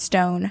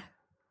Tombstone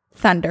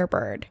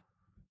Thunderbird.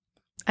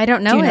 I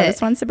don't know. Do you know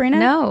this one, Sabrina?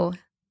 No.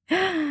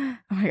 Oh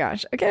my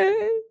gosh.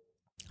 Okay.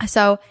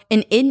 So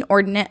an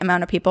inordinate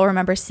amount of people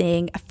remember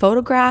seeing a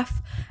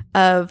photograph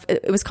of,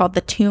 it was called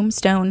the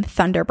Tombstone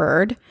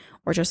Thunderbird,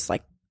 or just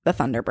like the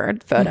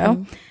Thunderbird photo.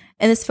 Mm-hmm.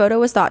 And this photo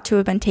was thought to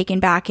have been taken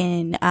back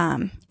in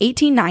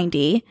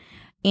 1890.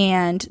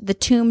 And the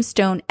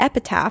Tombstone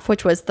Epitaph,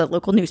 which was the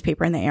local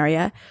newspaper in the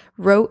area,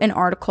 wrote an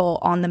article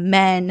on the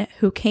men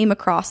who came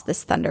across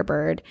this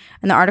Thunderbird.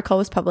 And the article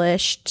was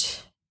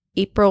published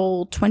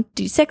April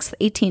 26th,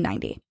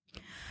 1890.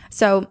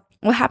 So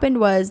what happened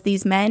was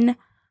these men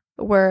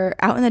were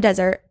out in the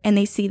desert and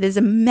they see this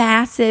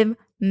massive,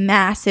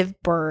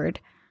 massive bird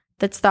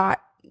that's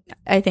thought,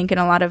 I think in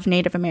a lot of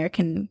Native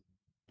American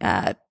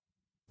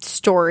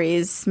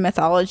stories,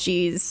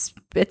 mythologies,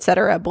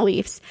 etc.,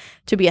 beliefs,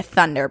 to be a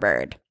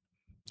thunderbird,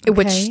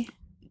 which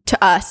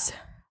to us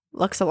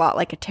looks a lot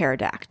like a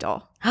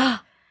pterodactyl.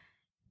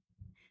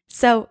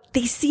 So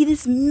they see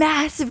this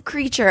massive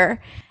creature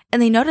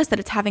and they notice that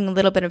it's having a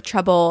little bit of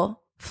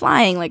trouble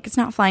flying. Like it's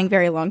not flying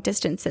very long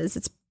distances.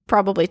 It's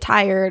probably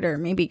tired or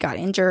maybe got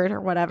injured or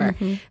whatever.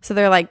 Mm-hmm. So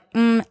they're like,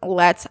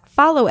 let's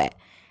follow it.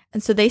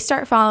 And so they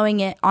start following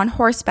it on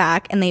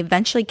horseback and they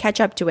eventually catch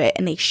up to it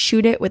and they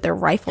shoot it with their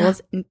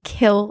rifles and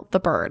kill the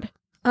bird.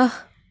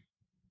 Oh,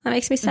 that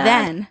makes me sad.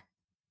 Then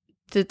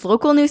the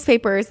local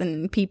newspapers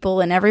and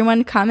people and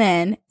everyone come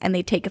in and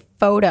they take a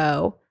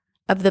photo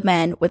of the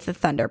men with the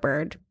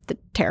Thunderbird, the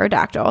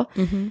pterodactyl.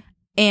 Mm-hmm.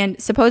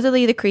 And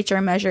supposedly the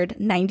creature measured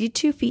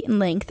 92 feet in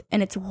length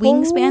and its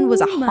wingspan was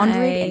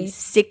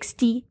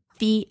 160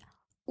 feet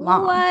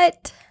long.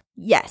 What?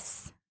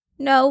 Yes.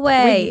 No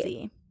way.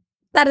 Crazy.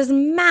 That is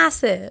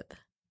massive.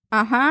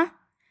 Uh-huh.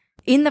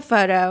 In the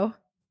photo,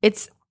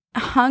 it's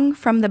hung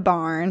from the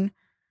barn,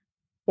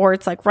 or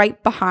it's like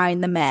right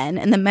behind the men,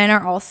 and the men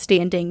are all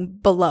standing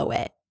below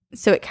it.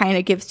 So it kind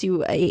of gives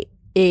you a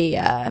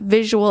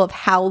visual of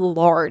how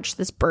large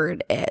this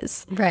bird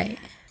is. Right.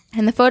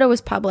 And the photo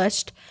was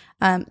published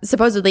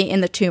supposedly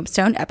in the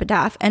Tombstone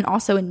Epitaph and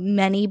also in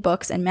many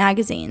books and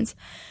magazines.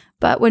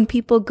 But when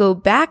people go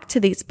back to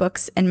these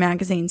books and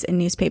magazines and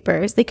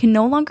newspapers, they can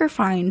no longer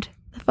find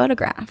the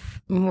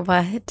photograph.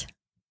 What?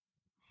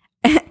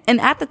 And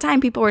at the time,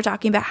 people were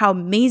talking about how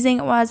amazing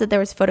it was that there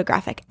was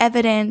photographic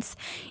evidence,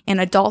 and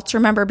adults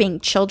remember being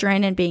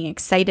children and being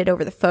excited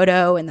over the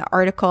photo in the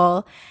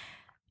article.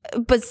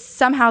 But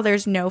somehow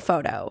there's no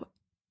photo.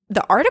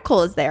 The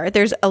article is there.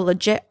 There's a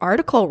legit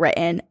article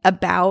written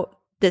about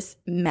this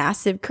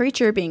massive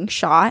creature being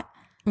shot,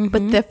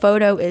 but the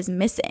photo is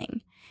missing.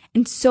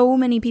 And so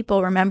many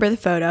people remember the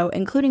photo,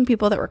 including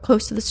people that were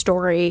close to the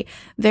story,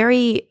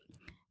 very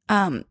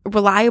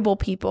reliable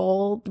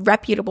people,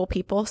 reputable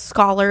people,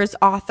 scholars,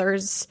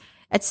 authors,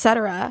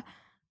 etc.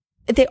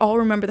 They all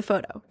remember the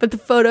photo, but the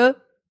photo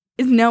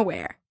is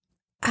nowhere.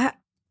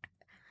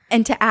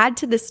 And to add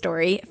to this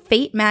story,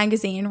 Fate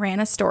magazine ran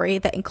a story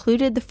that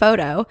included the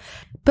photo,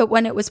 but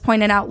when it was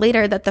pointed out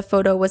later that the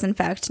photo was in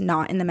fact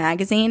not in the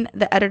magazine,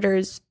 the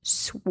editors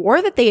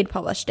swore that they had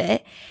published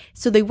it.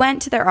 So they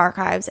went to their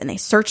archives and they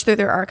searched through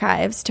their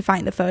archives to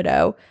find the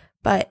photo,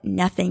 but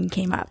nothing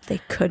came up.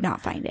 They could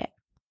not find it.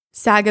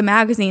 Saga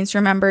Magazines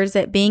remembers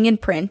it being in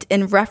print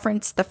and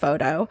referenced the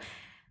photo.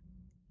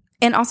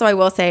 And also I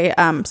will say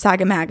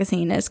Saga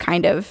Magazine is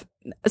kind of,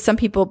 some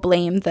people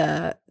blame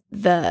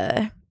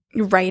the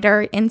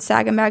writer in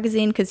Saga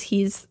Magazine because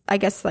he's, I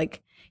guess,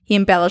 like, he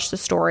embellished the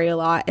story a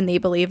lot, and they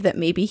believe that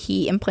maybe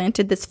he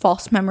implanted this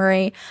false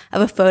memory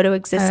of a photo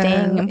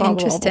existing and blah,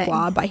 blah, blah,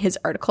 blah, by his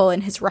article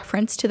and his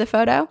reference to the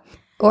photo.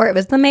 Or it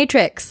was the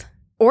Matrix.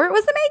 A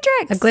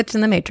glitch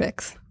in the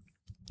Matrix.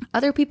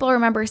 Other people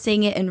remember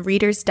seeing it in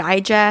Reader's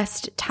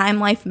Digest, Time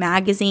Life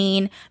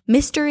magazine,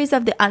 Mysteries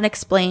of the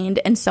Unexplained,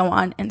 and so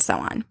on and so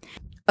on.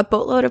 A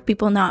boatload of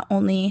people not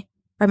only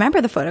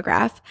remember the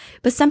photograph,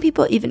 but some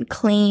people even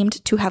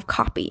claimed to have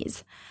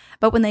copies.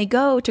 But when they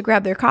go to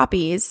grab their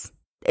copies,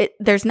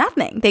 there's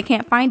nothing. They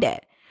can't find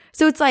it.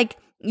 So it's like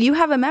you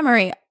have a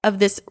memory of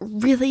this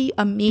really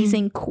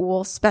amazing,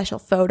 cool, special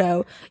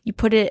photo. You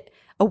put it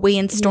away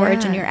in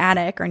storage in your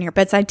attic or in your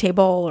bedside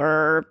table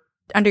or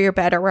under your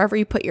bed or wherever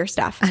you put your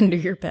stuff. Under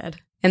your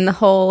bed. In the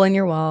hole in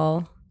your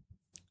wall.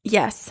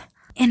 Yes.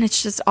 And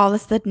it's just all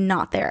of a sudden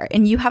not there.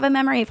 And you have a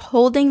memory of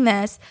holding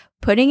this,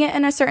 putting it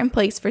in a certain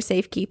place for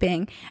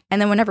safekeeping.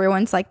 And then when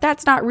everyone's like,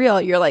 that's not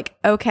real, you're like,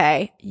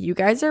 okay, you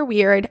guys are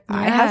weird. Yeah.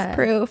 I have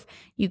proof.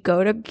 You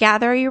go to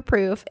gather your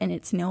proof and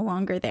it's no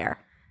longer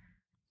there.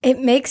 It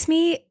makes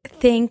me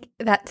think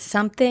that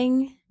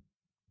something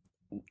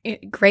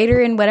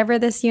greater in whatever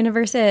this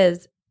universe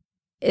is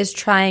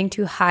trying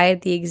to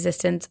hide the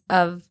existence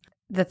of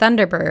the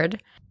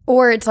Thunderbird,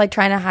 or it's like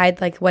trying to hide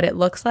like what it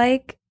looks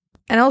like.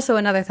 And also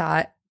another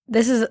thought,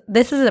 this is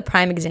a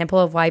prime example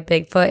of why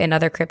Bigfoot and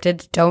other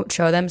cryptids don't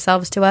show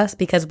themselves to us,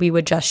 because we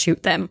would just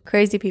shoot them.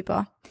 Crazy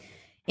people.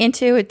 And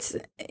two,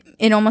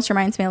 it almost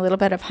reminds me a little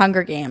bit of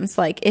Hunger Games.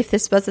 Like, if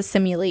this was a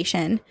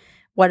simulation,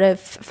 what if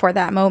for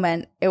that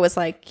moment it was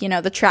like, you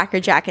know, the tracker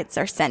jackets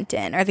are sent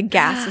in or the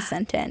gas is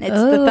sent in. It's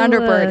the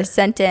Thunderbird is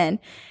sent in.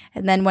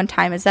 And then when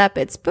time is up,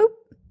 it's boop,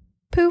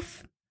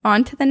 poof,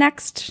 on to the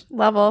next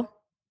level.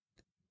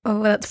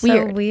 Oh, that's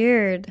weird. So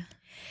weird.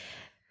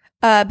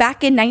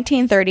 Back in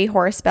 1930,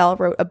 Horace Bell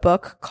wrote a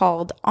book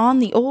called On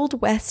the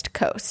Old West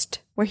Coast,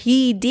 where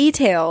he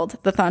detailed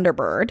the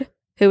Thunderbird,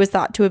 who was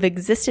thought to have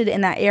existed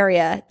in that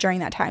area during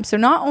that time. So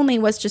not only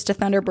was just a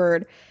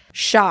Thunderbird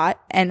shot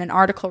and an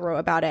article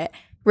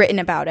written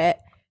about it,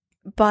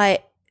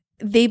 but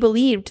they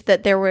believed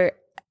that there was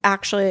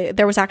actually a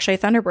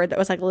Thunderbird that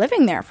was like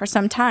living there for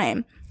some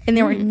time. And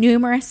there were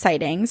numerous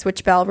sightings,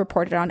 which Bell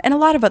reported on, and a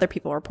lot of other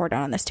people reported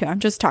on this too. I'm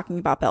just talking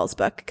about Bell's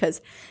book because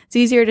it's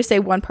easier to say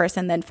one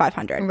person than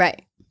 500.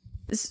 Right.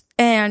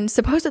 And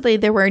supposedly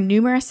there were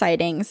numerous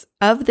sightings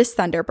of this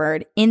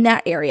Thunderbird in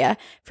that area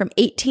from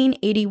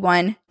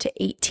 1881 to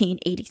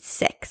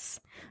 1886.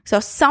 So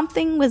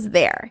something was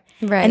there.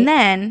 Right. And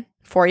then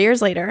 4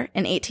 years later,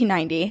 in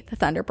 1890, the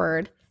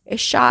Thunderbird is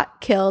shot,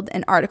 killed,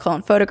 an article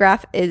and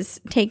photograph is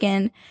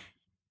taken,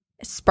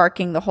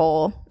 sparking the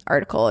whole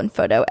article and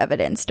photo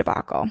evidence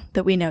debacle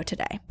that we know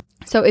today.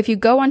 So if you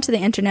go onto the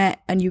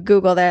internet and you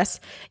Google this,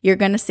 you're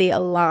going to see a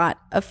lot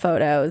of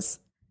photos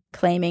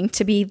claiming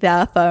to be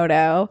the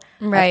photo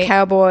of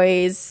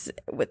cowboys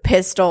with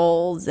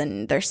pistols,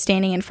 and they're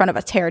standing in front of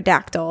a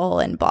pterodactyl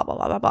and blah, blah,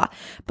 blah, blah, blah.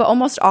 But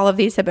almost all of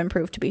these have been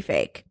proved to be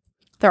fake.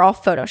 They're all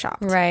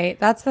photoshopped. Right.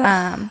 That's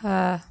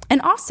the...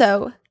 And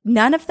also,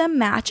 none of them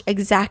match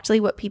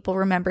exactly what people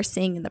remember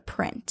seeing in the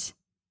print.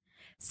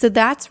 So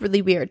that's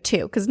really weird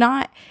too, because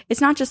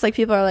it's not just like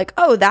people are like,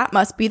 oh, that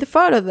must be the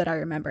photo that I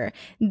remember.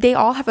 They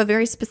all have a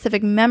very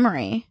specific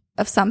memory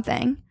of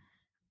something.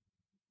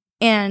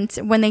 And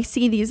when they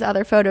see these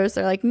other photos,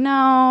 they're like,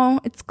 no,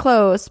 it's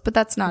close, but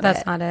that's not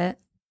it.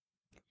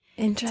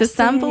 Interesting. So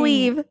some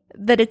believe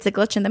that it's a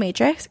glitch in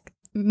the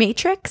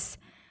Matrix,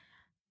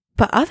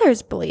 but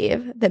others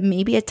believe that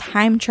maybe a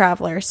time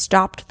traveler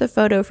stopped the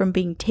photo from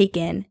being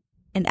taken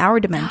in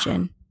our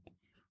dimension,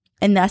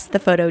 and thus the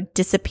photo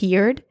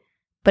disappeared,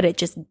 but it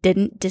just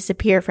didn't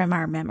disappear from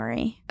our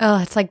memory. Oh,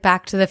 it's like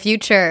Back to the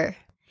Future.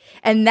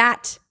 And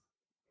that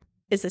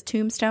is a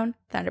Tombstone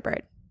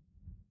Thunderbird.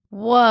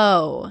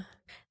 Whoa.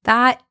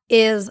 That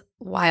is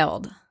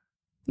wild.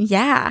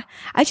 Yeah.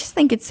 I just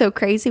think it's so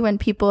crazy when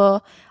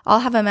people all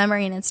have a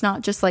memory and it's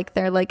not just like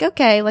they're like,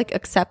 okay, like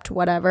accept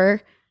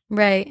whatever.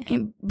 Right.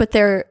 But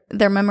their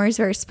memory is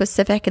very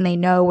specific and they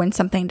know when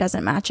something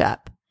doesn't match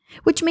up,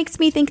 which makes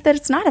me think that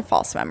it's not a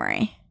false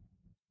memory.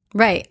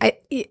 Right.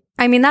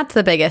 I mean, that's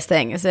the biggest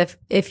thing is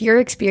if you're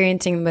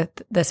experiencing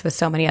this with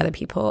so many other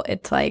people,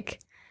 it's like,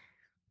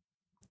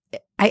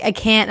 I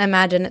can't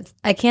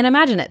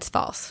imagine it's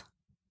false.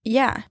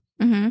 Yeah.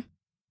 Mm-hmm.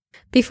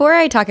 Before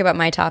I talk about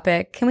my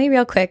topic, can we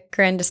real quick,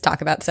 Corinne, just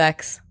talk about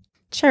sex?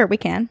 Sure, we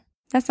can.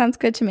 That sounds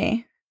good to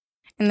me.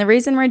 And the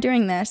reason we're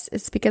doing this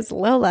is because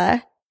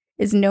Lola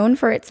is known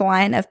for its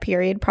line of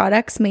period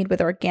products made with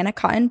organic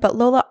cotton, but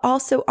Lola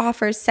also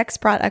offers sex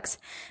products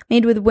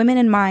made with women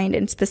in mind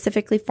and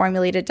specifically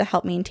formulated to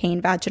help maintain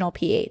vaginal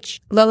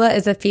pH. Lola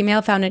is a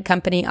female-founded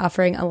company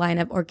offering a line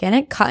of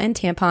organic cotton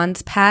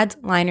tampons, pads,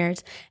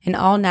 liners, and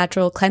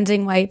all-natural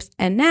cleansing wipes,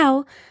 and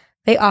now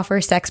they offer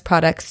sex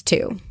products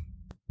too.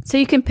 So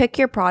you can pick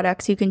your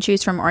products. You can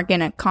choose from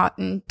organic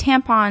cotton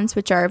tampons,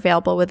 which are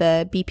available with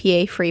a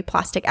BPA-free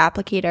plastic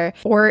applicator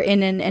or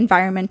in an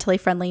environmentally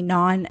friendly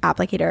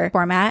non-applicator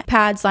format,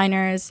 pads,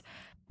 liners,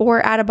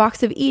 or add a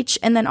box of each.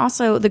 And then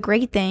also the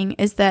great thing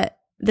is that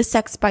the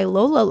Sex by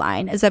Lola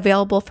line is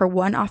available for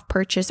one-off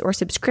purchase or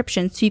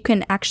subscription. So you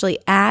can actually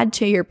add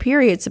to your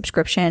period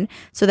subscription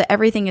so that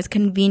everything is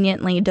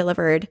conveniently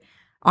delivered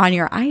on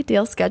your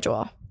ideal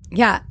schedule.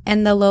 Yeah,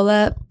 and the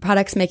Lola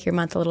products make your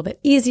month a little bit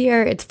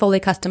easier. It's fully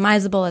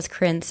customizable, as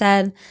Corinne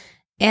said.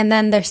 And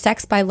then their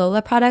Sex by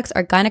Lola products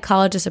are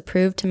gynecologist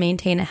approved to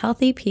maintain a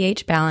healthy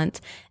pH balance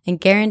and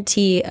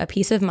guarantee a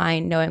peace of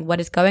mind knowing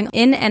what is going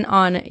in and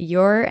on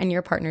your and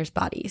your partner's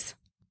bodies.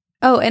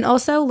 Oh, and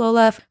also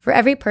Lola, for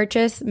every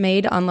purchase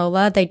made on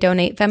Lola, they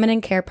donate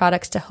feminine care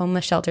products to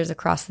homeless shelters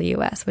across the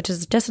U.S., which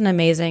is just an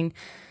amazing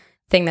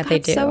thing that they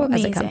do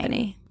as a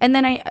company. And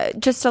then I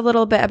just a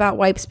little bit about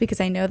wipes,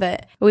 because I know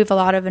that we have a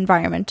lot of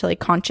environmentally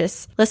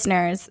conscious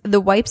listeners. The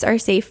wipes are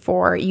safe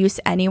for use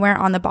anywhere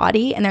on the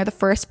body, and they're the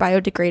first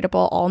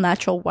biodegradable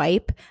all-natural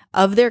wipe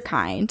of their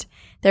kind.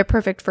 They're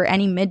perfect for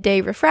any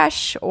midday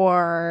refresh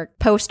or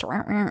post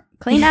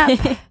cleanup.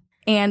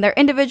 And they're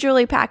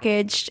individually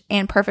packaged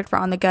and perfect for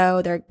on the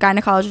go. They're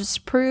gynecologist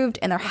approved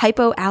and they're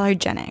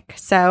hypoallergenic.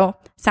 So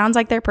sounds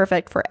like they're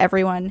perfect for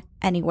everyone,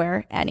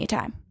 anywhere,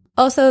 anytime.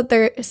 Also,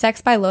 their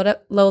Sex by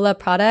Lola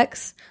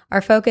products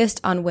are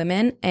focused on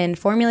women and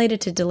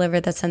formulated to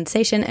deliver the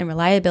sensation and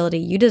reliability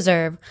you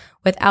deserve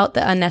without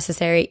the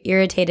unnecessary,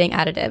 irritating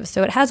additives.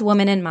 So it has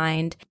women in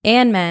mind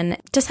and men.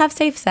 Just have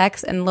safe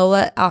sex, and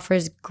Lola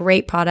offers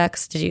great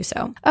products to do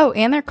so. Oh,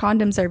 and their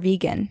condoms are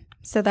vegan.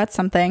 So that's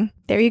something.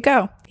 There you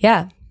go.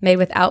 Yeah. Made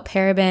without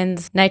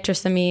parabens,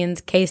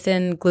 nitrosamines,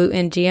 casein,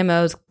 gluten,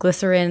 GMOs,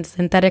 glycerin,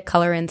 synthetic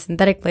colorants,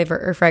 synthetic flavor,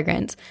 or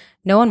fragrance.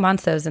 No one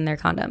wants those in their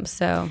condoms.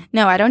 So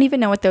no, I don't even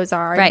know what those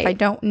are. Right. If I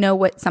don't know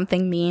what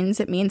something means,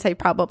 it means I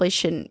probably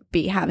shouldn't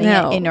be having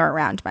it in or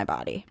around my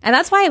body. And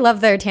that's why I love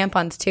their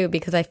tampons too,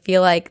 because I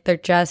feel like they're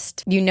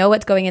just, you know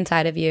what's going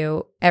inside of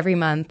you every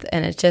month,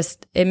 and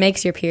it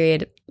makes your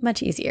period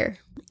much easier.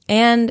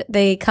 And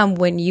they come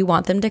when you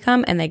want them to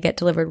come, and they get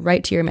delivered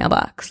right to your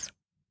mailbox.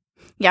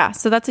 Yeah,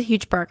 so that's a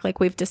huge perk, like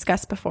we've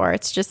discussed before.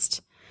 It's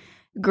just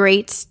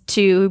great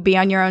to be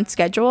on your own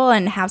schedule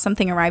and have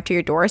something arrive to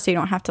your door so you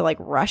don't have to like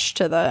rush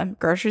to the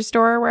grocery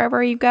store or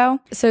wherever you go.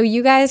 So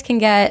you guys can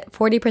get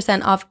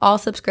 40% off all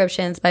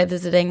subscriptions by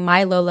visiting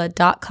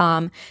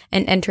mylola.com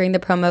and entering the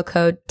promo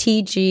code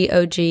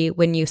TGOG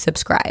when you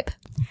subscribe.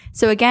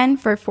 So again,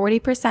 for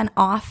 40%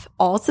 off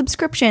all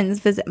subscriptions,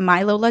 visit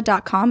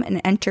mylola.com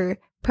and enter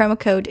promo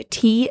code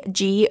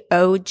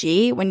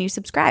TGOG when you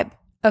subscribe.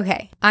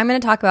 Okay, I'm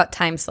going to talk about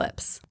time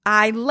slips.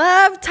 I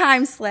love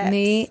time slips.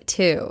 Me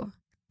too.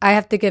 I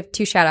have to give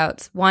 2 shout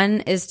outs.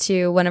 One is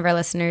to one of our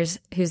listeners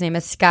whose name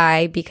is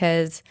Sky,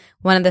 because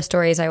one of the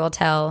stories I will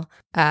tell,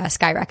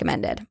 Sky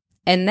recommended.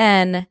 And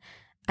then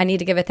I need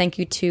to give a thank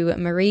you to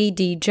Marie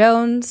D.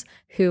 Jones,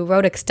 who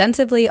wrote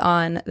extensively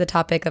on the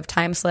topic of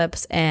time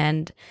slips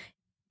and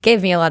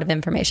gave me a lot of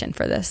information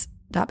for this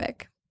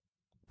topic.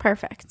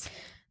 Perfect.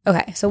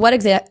 Okay, so what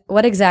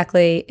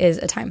exactly is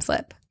a time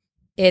slip?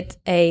 It's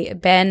a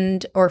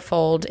bend or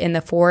fold in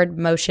the forward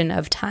motion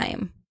of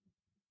time.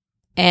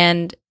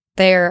 And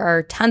there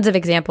are tons of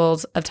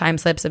examples of time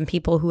slips and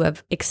people who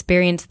have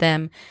experienced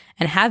them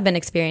and have been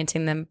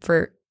experiencing them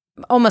for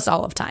almost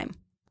all of time.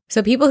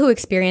 So people who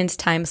experience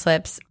time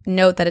slips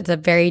note that it's a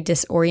very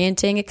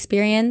disorienting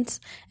experience,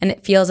 and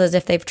it feels as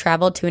if they've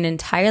traveled to an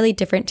entirely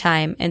different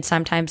time and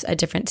sometimes a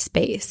different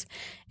space.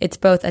 It's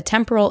both a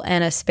temporal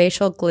and a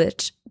spatial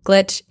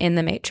glitch in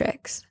the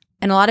matrix.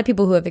 And a lot of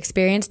people who have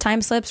experienced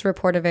time slips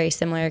report a very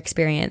similar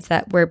experience,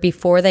 that where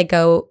before the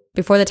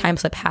time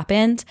slip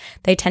happens,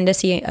 they tend to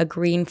see a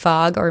green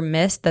fog or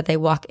mist that they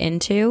walk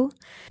into.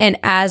 And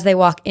as they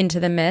walk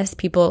into the mist,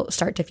 people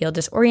start to feel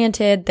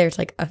disoriented. There's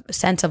like a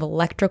sense of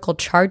electrical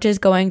charges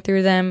going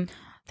through them.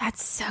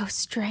 That's so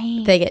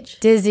strange. They get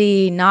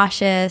dizzy,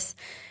 nauseous.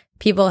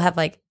 People have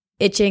like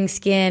itching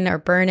skin or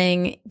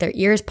burning. Their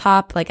ears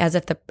pop like as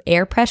if the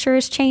air pressure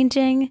is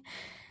changing.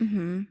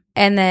 Mm-hmm.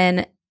 And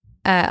then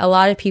a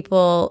lot of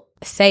people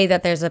say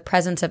that there's a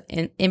presence of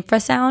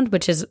infrasound,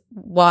 which is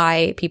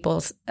why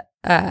people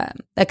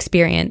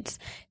experience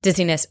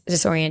dizziness,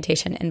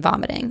 disorientation, and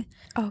vomiting.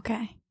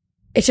 Okay.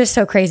 It's just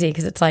so crazy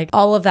because it's like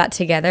all of that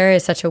together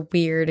is such a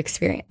weird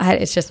experience.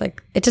 It's just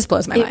like, it just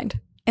blows my mind.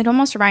 It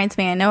almost reminds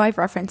me, I know I've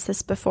referenced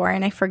this before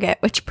and I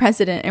forget which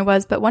president it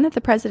was, but one of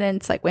the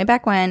presidents, like way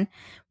back when,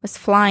 was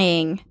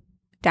flying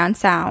down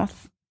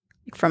south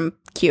from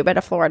Cuba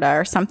to Florida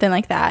or something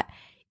like that.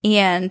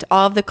 And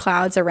all of the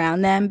clouds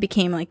around them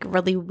became like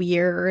really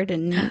weird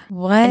and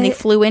What? And they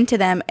flew into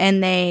them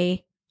and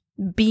they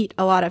beat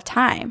a lot of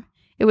time.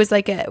 It was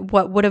like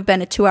what would have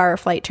been a 2-hour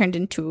flight turned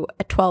into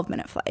a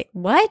 12-minute flight.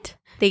 What?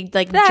 They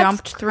like That's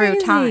jumped through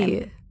crazy.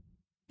 time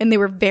and they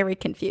were very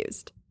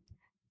confused.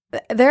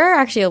 There are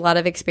actually a lot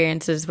of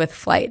experiences with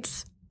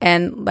flights.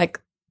 And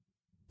like,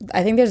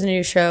 I think there's a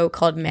new show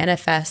called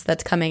Manifest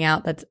that's coming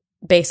out that's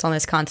based on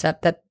this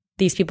concept that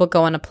these people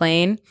go on a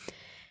plane,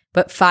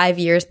 but 5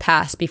 years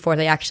pass before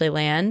they actually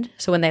land.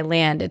 So when they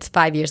land, it's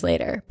 5 years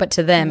later. But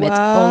to them, it's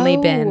only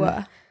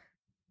been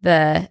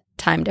the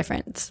time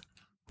difference.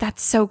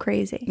 That's so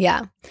crazy.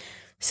 Yeah.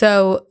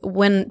 So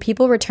when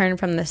people return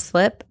from the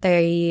slip,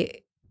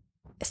 they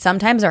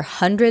sometimes are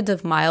hundreds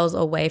of miles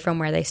away from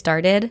where they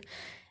started.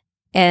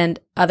 And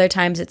other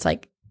times it's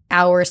like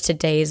hours to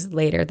days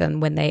later than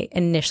when they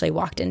initially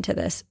walked into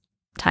this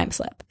time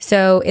slip.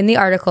 So in the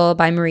article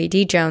by Marie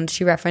D. Jones,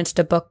 she referenced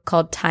a book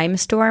called Time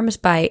Storms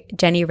by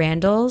Jenny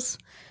Randles.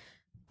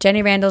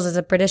 Jenny Randles is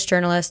a British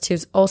journalist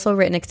who's also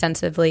written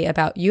extensively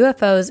about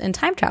UFOs and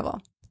time travel.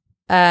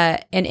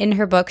 And in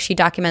her book, she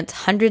documents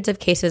hundreds of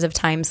cases of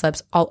time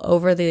slips all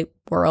over the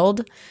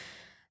world.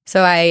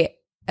 So I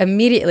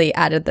immediately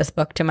added this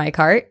book to my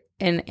cart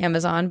in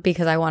Amazon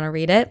because I want to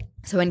read it.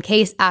 So in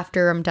case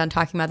after I'm done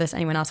talking about this,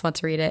 anyone else wants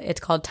to read it,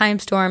 it's called Time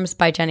Storms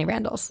by Jenny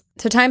Randles.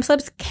 So time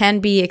slips can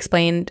be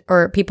explained,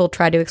 or people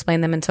try to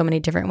explain them in so many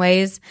different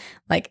ways.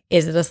 Like,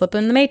 is it a slip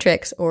in the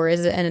matrix? Or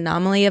is it an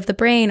anomaly of the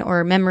brain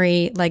or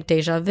memory like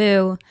deja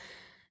vu?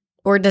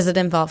 Or does it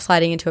involve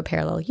sliding into a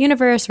parallel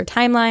universe or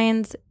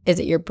timelines? Is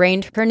it your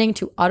brain turning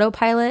to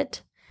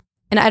autopilot?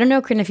 And I don't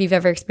know, Corinne, if you've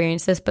ever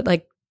experienced this, but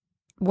like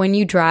when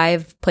you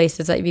drive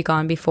places that you've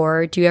gone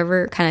before, do you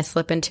ever kind of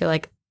slip into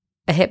like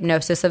a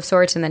hypnosis of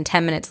sorts and then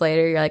 10 minutes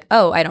later you're like,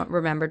 oh, I don't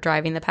remember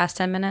driving the past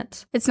 10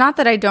 minutes? It's not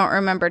that I don't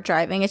remember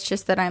driving. It's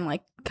just that I'm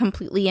like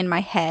completely in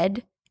my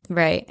head.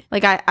 Right.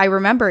 Like I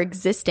remember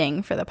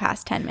existing for the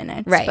past 10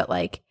 minutes. Right. But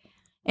like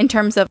in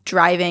terms of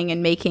driving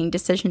and making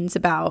decisions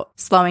about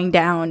slowing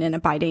down and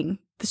abiding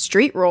the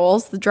street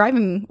rules, the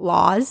driving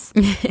laws,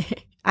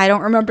 I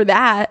don't remember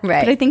that.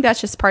 Right. But I think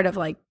that's just part of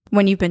like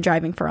when you've been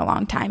driving for a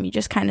long time, you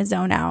just kind of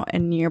zone out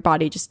and your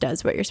body just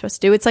does what you're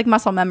supposed to do. It's like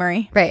muscle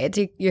memory. Right.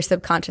 It's your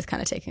subconscious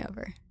kind of taking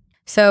over.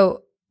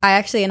 So I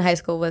actually in high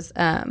school was,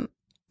 I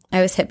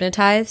was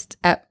hypnotized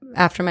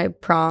after my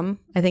prom.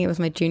 I think it was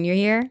my junior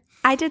year.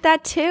 I did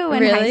that too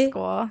in Really? high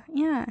school.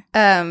 Yeah.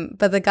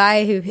 But the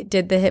guy who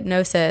did the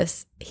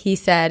hypnosis, he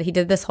said he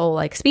did this whole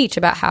like speech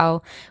about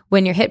how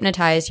when you're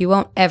hypnotized, you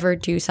won't ever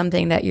do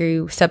something that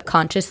you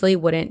subconsciously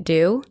wouldn't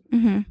do.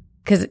 Mm-hmm.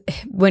 Because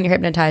when you're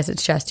hypnotized,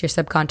 it's just your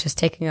subconscious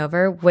taking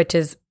over, which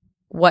is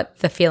what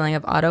the feeling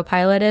of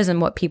autopilot is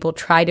and what people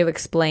try to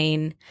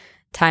explain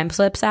time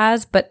slips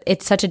as. But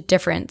it's such a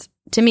difference.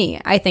 To me,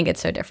 I think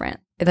it's so different.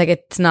 Like,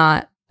 it's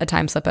not a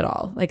time slip at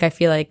all. Like, I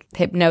feel like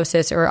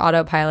hypnosis or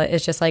autopilot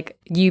is just like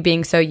you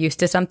being so used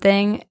to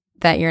something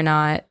that you're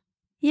not.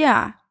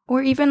 Yeah.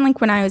 Or even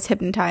like when I was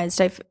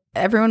hypnotized,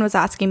 everyone was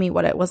asking me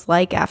what it was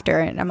like after.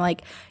 And I'm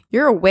like,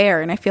 you're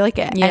aware. And I feel like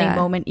at any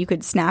moment you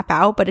could snap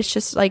out. But it's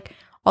just like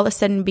all of a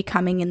sudden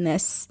becoming in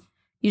this,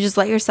 you just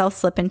let yourself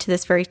slip into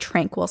this very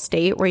tranquil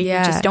state where you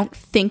just don't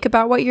think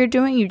about what you're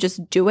doing. You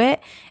just do it.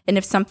 And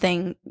if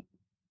something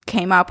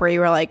came up where you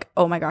were like,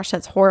 oh my gosh,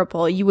 that's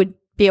horrible, you would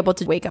be able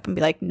to wake up and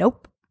be like,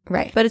 nope.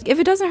 Right. But if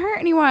it doesn't hurt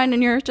anyone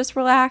and you're just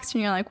relaxed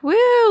and you're like,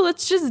 woo,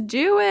 let's just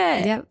do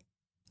it. Yep.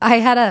 I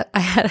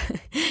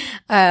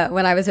had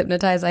when I was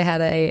hypnotized, I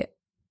had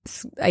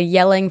a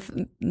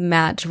yelling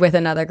match with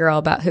another girl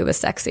about who was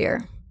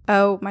sexier.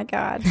 Oh my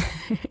God.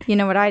 You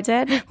know what I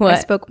did? What? I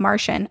spoke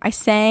Martian. I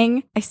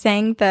sang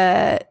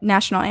the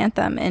national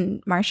anthem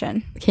in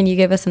Martian. Can you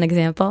give us an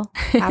example?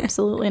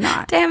 Absolutely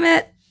not. Damn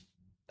it.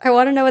 I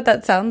want to know what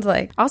that sounds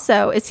like.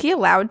 Also, is he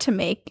allowed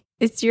to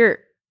is your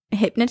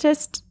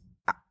hypnotist?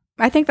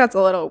 I think that's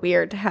a little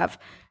weird to have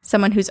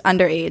someone who's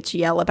underage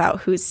yell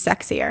about who's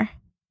sexier.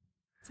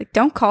 It's like,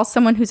 don't call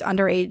someone who's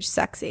underage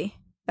sexy.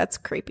 That's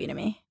creepy to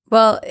me.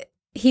 Well,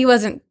 he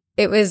wasn't.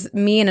 It was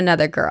me and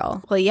another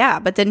girl. Well, yeah,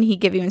 but didn't he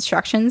give you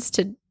instructions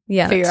to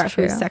figure out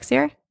who's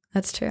sexier?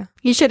 That's true.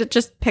 You should have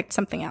just picked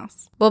something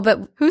else. Well,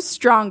 but who's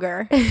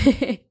stronger?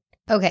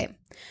 Okay.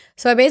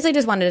 So I basically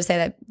just wanted to say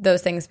that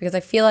those things because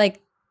I feel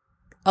like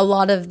a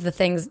lot of the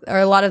things or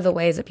a lot of the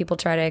ways that people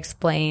try to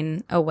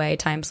explain away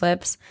time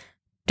slips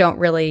don't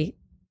really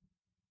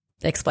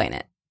explain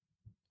it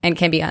and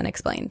can be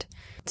unexplained.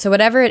 So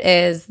whatever it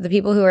is, the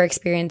people who are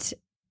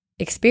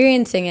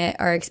experiencing it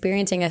are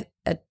experiencing a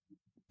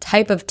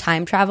type of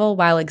time travel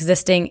while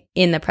existing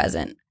in the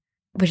present,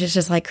 which is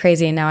just like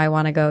crazy. And now I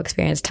want to go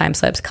experience time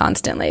slips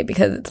constantly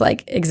because it's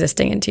like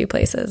existing in two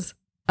places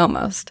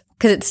almost.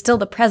 Because it's still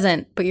the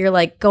present, but you're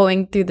like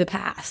going through the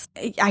past.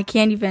 I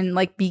can't even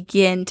like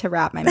begin to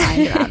wrap my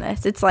mind around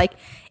this. It's like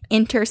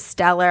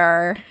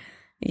interstellar.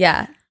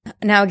 Yeah.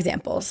 Now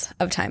examples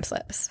of time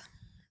slips.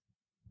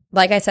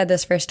 Like I said,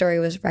 this first story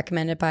was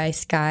recommended by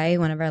Sky,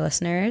 one of our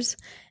listeners,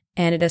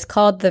 and it is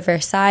called The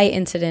Versailles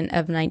Incident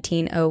of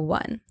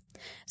 1901.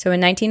 So in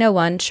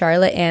 1901,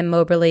 Charlotte Ann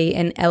Moberly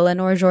and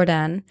Eleanor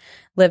Jourdan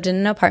lived in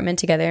an apartment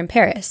together in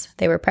Paris.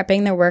 They were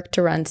prepping their work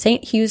to run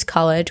St. Hugh's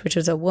College, which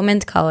was a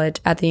women's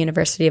college at the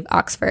University of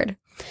Oxford.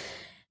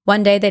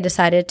 One day, they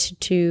decided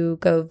to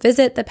go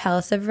visit the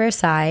Palace of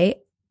Versailles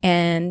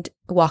and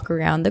walk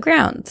around the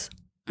grounds.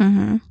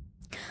 Mm-hmm.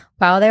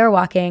 While they were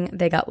walking,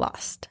 they got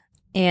lost.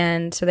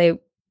 And so they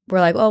were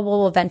like, oh,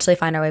 we'll eventually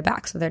find our way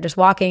back. So they're just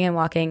walking and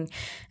walking.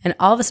 And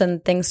all of a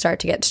sudden, things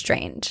start to get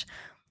strange.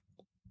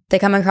 They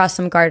come across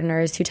some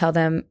gardeners who tell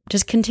them,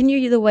 just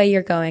continue the way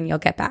you're going, you'll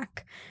get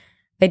back.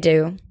 They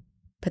do.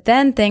 But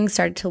then things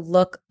started to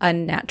look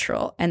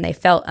unnatural and they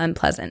felt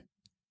unpleasant.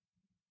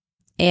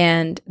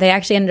 And they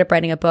actually ended up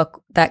writing a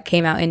book that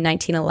came out in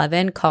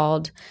 1911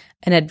 called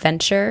An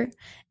Adventure.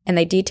 And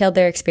they detailed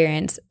their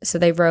experience. So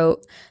they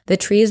wrote, the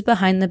trees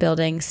behind the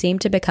building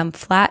seemed to become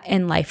flat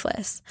and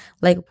lifeless,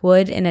 like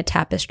wood in a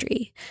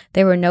tapestry.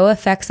 There were no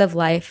effects of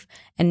life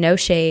and no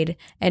shade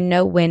and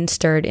no wind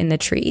stirred in the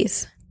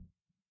trees.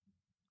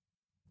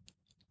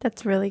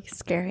 That's really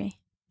scary.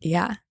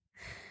 Yeah.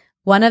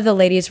 One of the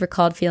ladies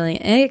recalled feeling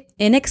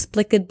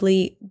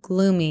inexplicably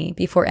gloomy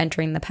before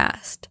entering the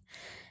past.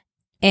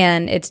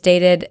 And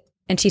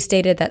she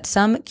stated that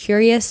some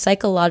curious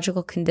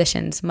psychological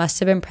conditions must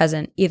have been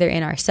present either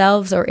in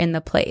ourselves or in the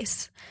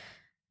place.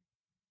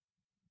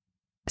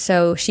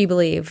 So she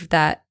believed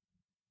that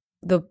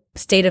the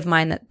state of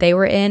mind that they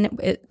were in,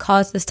 it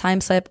caused this time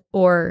slip,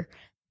 or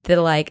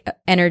the like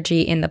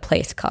energy in the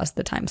place caused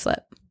the time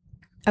slip.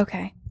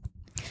 Okay.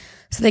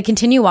 So they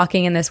continue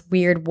walking in this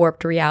weird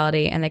warped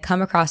reality, and they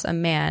come across a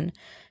man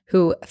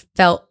who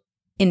felt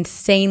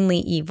insanely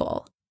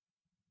evil.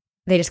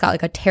 They just got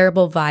like a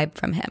terrible vibe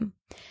from him.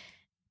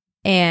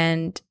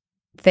 And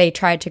they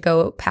tried to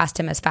go past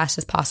him as fast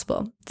as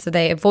possible. So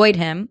they avoid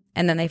him,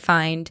 and then they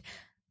find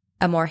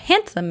a more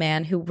handsome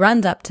man who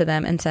runs up to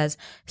them and says,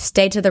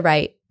 stay to the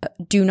right,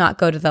 do not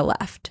go to the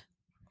left.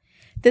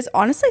 This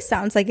honestly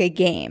sounds like a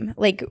game.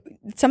 Like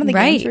some of the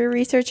games we were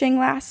researching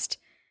last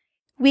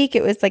week,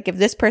 it was like, if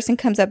this person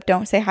comes up,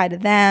 don't say hi to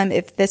them.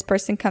 If this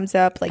person comes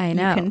up, like you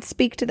can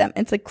speak to them.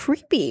 It's like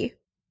creepy.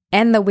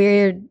 And the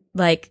weird,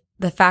 like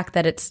the fact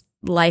that it's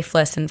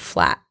lifeless and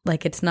flat,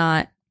 like it's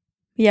not.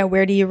 Yeah,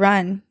 where do you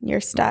run? You're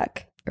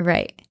stuck.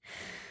 Right.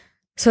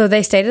 So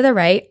they stay to the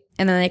right,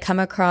 and then they come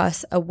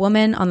across a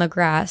woman on the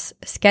grass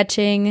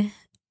sketching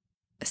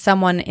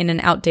someone in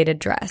an outdated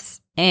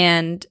dress.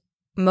 And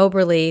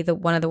Moberly,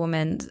 one of the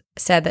women,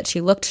 said that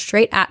she looked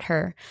straight at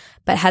her,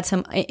 but had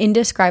some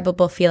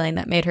indescribable feeling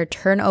that made her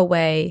turn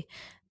away,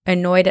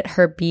 annoyed at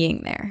her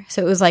being there.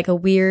 So it was like a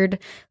weird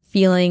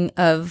feeling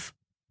of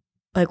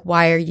like,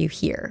 why are you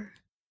here?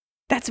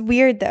 That's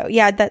weird though.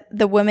 Yeah, that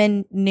the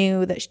women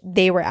knew that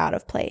they were out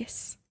of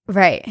place.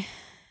 Right.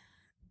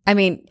 I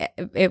mean,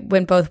 it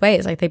went both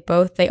ways. Like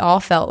they all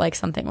felt like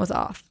something was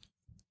off.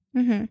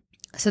 Mm-hmm.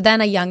 So then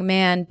a young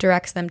man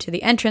directs them to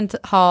the entrance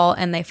hall,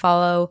 and they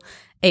follow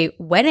a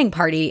wedding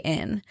party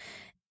in,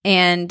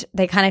 and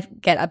they kind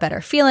of get a better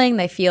feeling.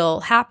 They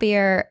feel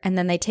happier, and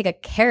then they take a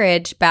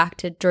carriage back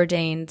to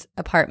Jourdan's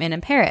apartment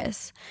in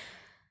Paris.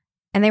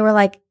 And they were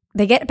like,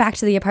 they get back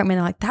to the apartment,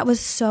 and they're like, that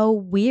was so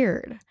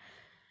weird.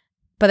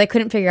 But they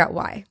couldn't figure out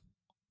why.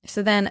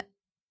 So then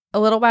a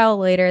little while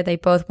later, they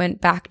both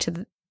went back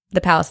to the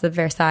Palace of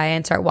Versailles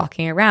and start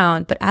walking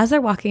around. But as they're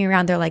walking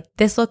around, they're like,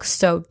 this looks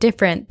so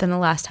different than the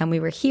last time we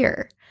were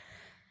here.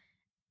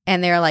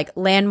 And they're like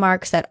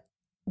landmarks that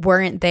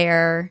weren't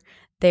there.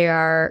 There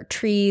are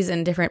trees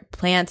and different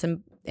plants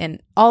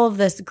and all of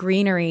this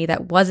greenery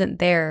that wasn't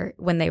there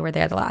when they were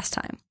there the last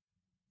time.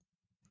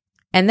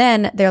 And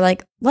then they're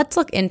like, let's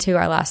look into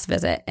our last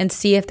visit and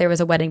see if there was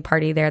a wedding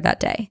party there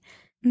that day.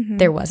 Mm-hmm.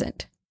 There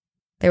wasn't.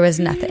 There was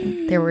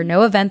nothing. There were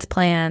no events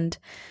planned.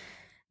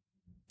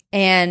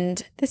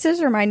 And this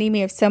is reminding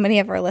me of so many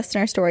of our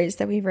listener stories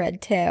that we've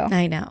read too.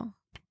 I know.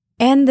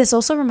 And this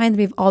also reminds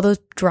me of all those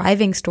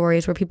driving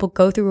stories where people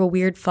go through a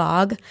weird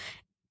fog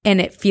and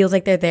it feels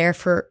like they're there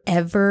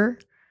forever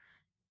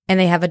and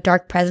they have a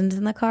dark presence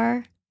in the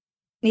car.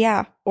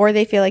 Yeah. Or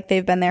they feel like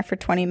they've been there for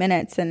 20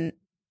 minutes and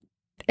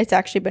it's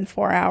actually been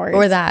 4 hours.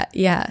 Or that.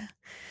 Yeah.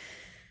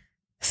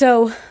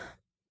 So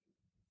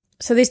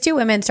these two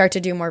women start to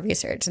do more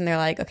research, and they're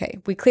like, okay,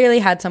 we clearly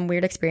had some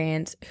weird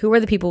experience. Who were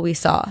the people we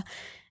saw?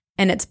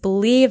 And it's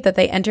believed that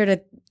they entered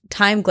a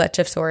time glitch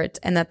of sorts,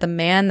 and that the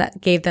man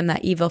that gave them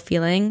that evil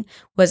feeling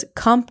was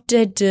Comte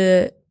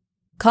de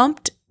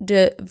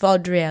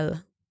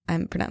Vaudreuil.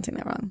 I'm pronouncing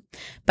that wrong.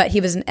 But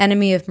he was an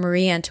enemy of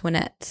Marie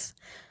Antoinette's.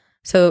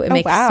 So it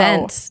makes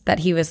sense that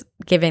he was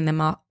giving them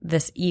all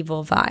this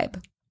evil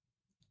vibe.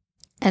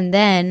 And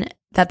then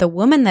that the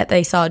woman that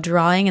they saw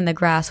drawing in the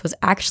grass was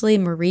actually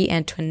Marie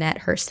Antoinette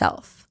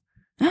herself.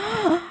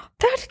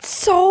 That's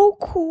so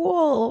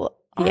cool.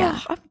 Yeah.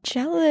 Oh, I'm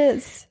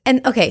jealous.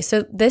 And okay,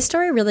 so this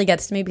story really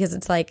gets to me because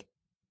it's like,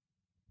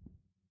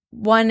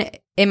 one,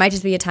 it might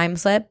just be a time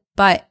slip,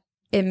 but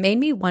it made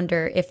me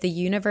wonder if the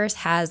universe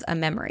has a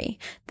memory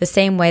the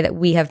same way that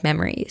we have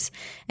memories.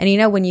 And you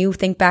know, when you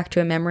think back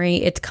to a memory,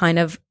 it's kind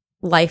of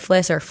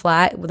lifeless or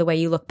flat the way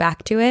you look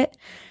back to it.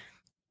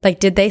 Like,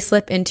 did they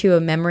slip into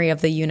a memory of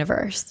the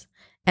universe?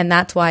 And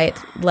that's why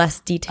it's less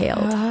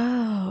detailed.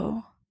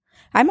 Oh.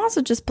 I'm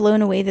also just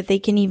blown away that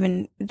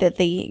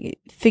they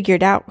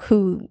figured out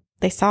who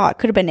they saw. It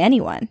could have been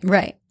anyone.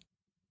 Right.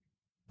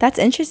 That's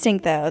interesting,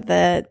 though,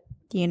 the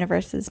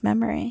universe's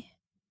memory.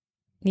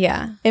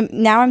 Yeah. And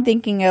now I'm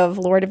thinking of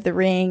Lord of the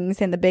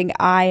Rings and the big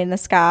eye in the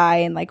sky,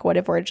 and like, what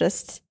if we're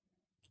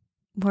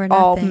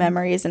all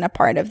memories and a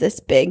part of this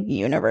big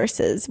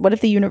universe? What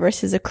if the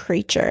universe is a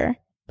creature,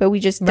 but we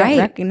just don't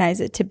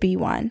recognize it to be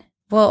one?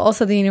 Well,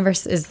 also the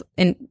universe is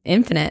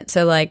infinite,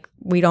 so like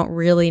we don't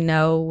really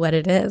know what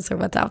it is or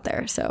what's out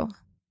there. So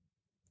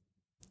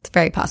it's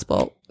very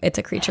possible it's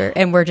a creature,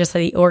 and we're just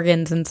the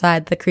organs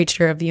inside the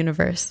creature of the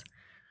universe.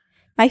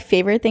 My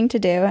favorite thing to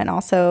do, and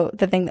also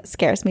the thing that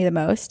scares me the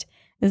most,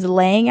 is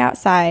laying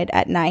outside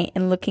at night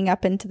and looking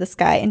up into the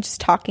sky and just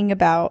talking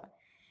about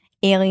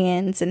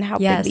aliens and how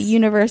big the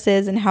universe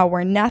is and how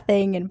we're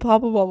nothing and blah,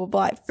 blah, blah, blah,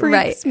 blah. It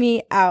freaks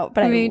me out,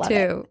 but I love it. Me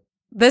too.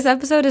 This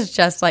episode is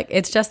just like,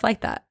 it's just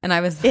like that. And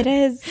it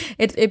is.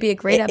 It'd be a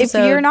great episode.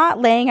 If you're not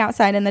laying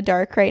outside in the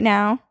dark right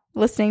now,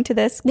 listening to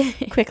this,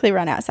 quickly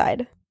run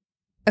outside.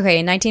 Okay,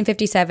 in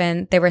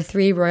 1957, there were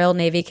 3 Royal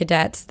Navy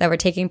cadets that were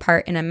taking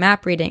part in a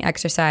map reading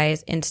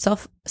exercise in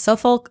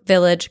Suffolk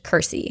Village,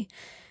 Kersey.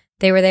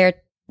 They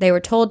were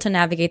told to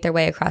navigate their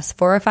way across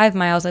 4 or 5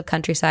 miles of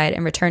countryside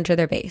and return to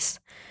their base.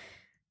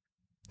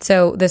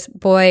 So this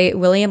boy,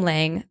 William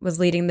Lang, was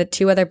leading the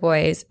 2 other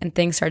boys, and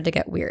things started to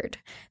get weird.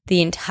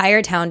 The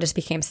entire town just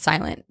became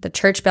silent. The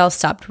church bells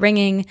stopped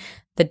ringing.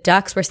 The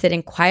ducks were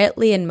sitting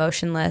quietly and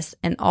motionless,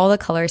 and all the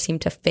colors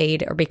seemed to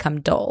fade or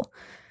become dull.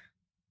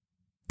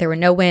 There were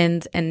no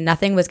winds, and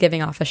nothing was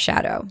giving off a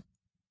shadow.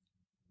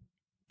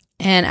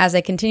 And as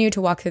they continued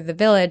to walk through the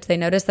village, they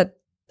noticed that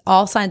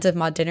all signs of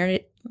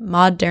modernity,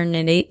 why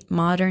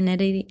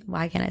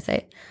can't I say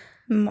it?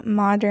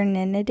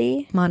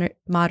 Modernity.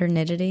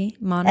 Modernity.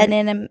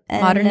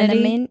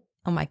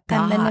 Oh my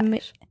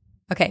gosh.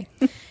 Okay.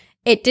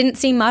 It didn't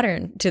seem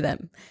modern to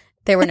them.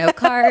 There were no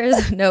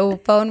cars, no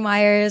phone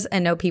wires,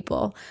 and no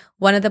people.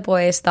 One of the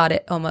boys thought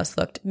it almost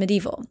looked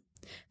medieval.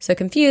 So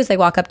confused, they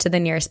walk up to the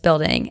nearest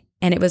building,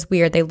 and it was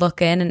weird. They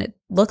look in, and it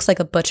looks like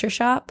a butcher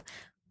shop,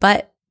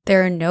 but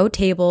there are no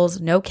tables,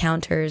 no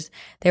counters.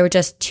 There were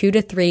just 2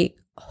 to 3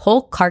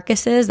 whole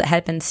carcasses that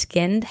had been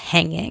skinned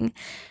hanging,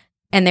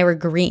 and they were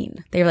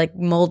green. They were like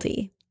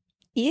moldy.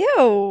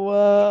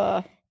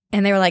 Ew.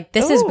 And they were like,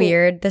 this is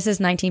weird. This is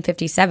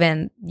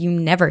 1957. You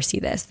never see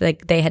this.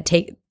 Like in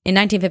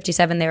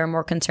 1957, they were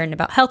more concerned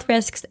about health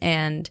risks,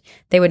 and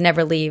they would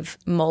never leave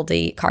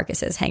moldy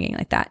carcasses hanging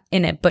like that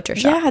in a butcher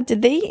shop. Yeah.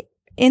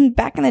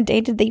 Back in the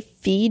day, did they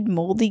feed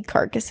moldy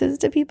carcasses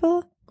to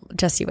people?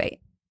 Just you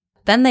wait.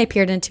 Then they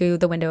peered into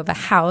the window of a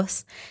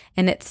house,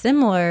 and it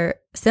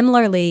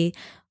similarly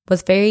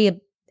was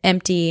very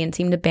empty and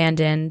seemed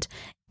abandoned.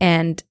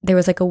 And there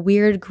was like a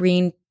weird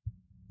green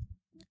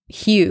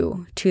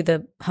hue to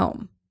the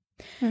home.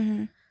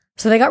 Mm-hmm.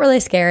 So they got really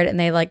scared, and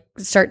they like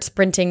start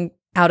sprinting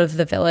out of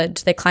the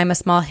village. They climb a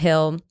small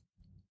hill,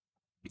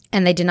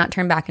 and they did not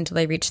turn back until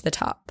they reached the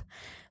top.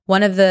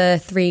 One of the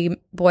 3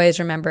 boys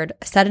remembered,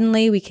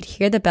 suddenly we could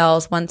hear the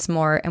bells once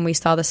more, and we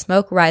saw the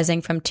smoke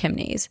rising from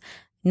chimneys.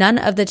 None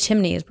of the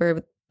chimneys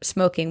were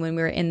smoking when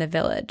we were in the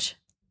village.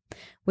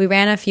 We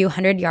ran a few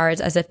hundred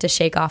yards as if to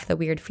shake off the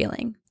weird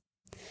feeling.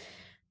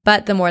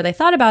 But the more they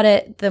thought about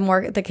it, the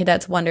more the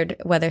cadets wondered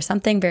whether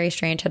something very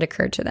strange had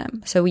occurred to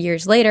them. So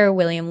years later,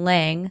 William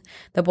Lang,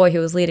 the boy who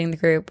was leading the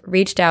group,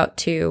 reached out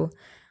to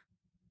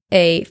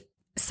a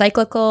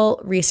cyclical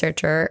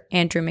researcher,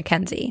 Andrew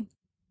Mackenzie.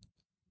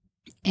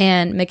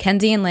 And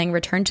Mackenzie and Lang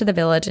returned to the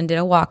village and did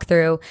a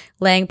walkthrough.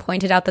 Lang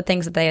pointed out the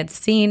things that they had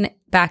seen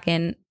back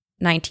in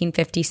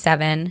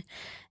 1957,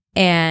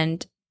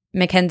 and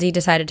Mackenzie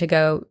decided to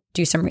go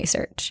do some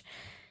research.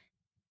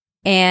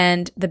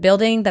 And the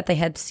building that they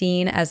had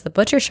seen as the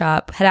butcher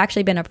shop had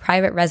actually been a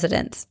private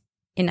residence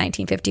in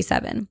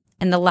 1957.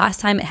 And the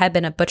last time it had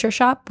been a butcher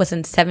shop was in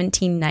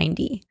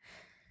 1790.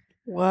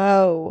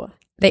 Whoa.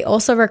 They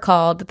also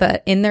recalled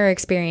that in their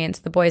experience,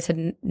 the boys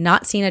had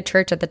not seen a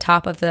church at the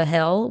top of the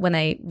hill when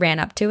they ran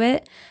up to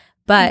it,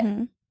 but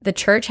the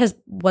church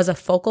was a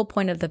focal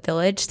point of the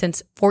village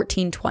since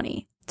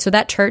 1420. So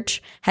that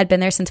church had been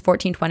there since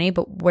 1420,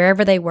 but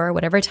wherever they were,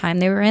 whatever time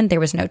they were in,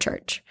 there was no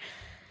church.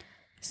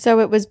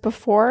 So it was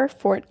before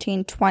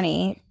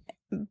 1420.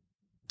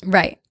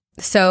 Right.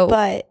 So,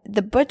 But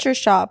the butcher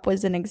shop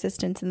was in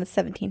existence in the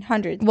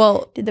 1700s.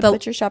 well, Did the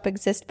butcher shop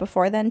exist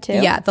before then too?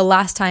 Yeah, the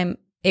last time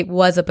it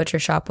was a butcher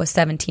shop was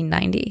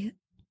 1790.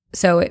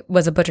 So it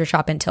was a butcher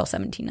shop until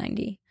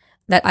 1790.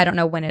 That I don't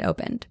know when it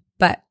opened,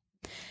 but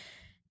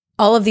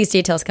all of these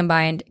details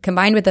combined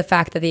with the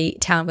fact that the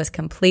town was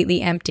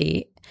completely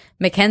empty,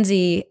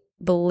 Mackenzie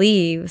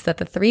believes that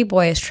the three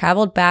boys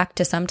traveled back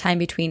to sometime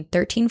between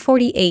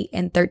 1348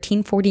 and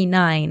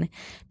 1349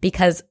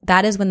 because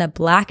that is when the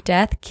Black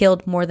Death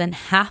killed more than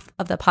half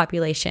of the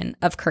population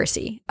of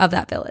Kersey, of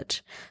that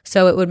village.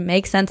 So it would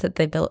make sense that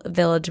the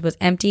village was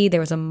empty. There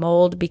was a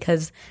mold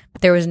because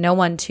there was no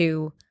one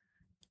to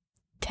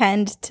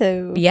tend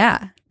to.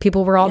 Yeah,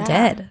 people were all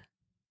dead.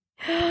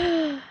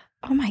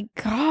 Oh my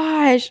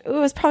gosh. It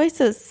was probably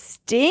so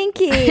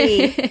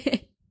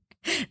stinky.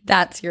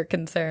 That's your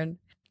concern.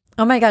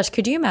 Oh my gosh,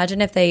 could you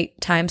imagine if they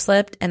time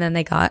slipped and then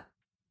they got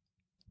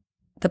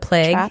the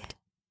plague Trapped.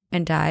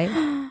 and died?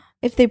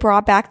 If they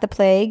brought back the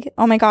plague,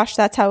 oh my gosh,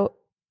 that's how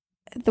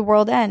the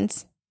world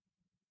ends.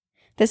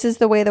 This is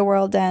the way the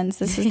world ends.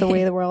 This is the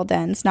way the world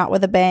ends. Not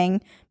with a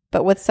bang,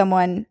 but with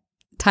someone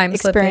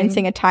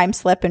experiencing a time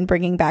slip and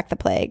bringing back the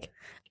plague.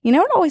 You know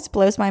what always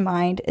blows my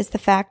mind is the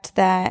fact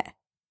that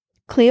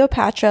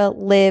Cleopatra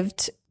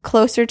lived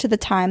closer to the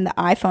time the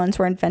iPhones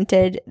were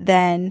invented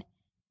than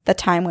the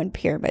time when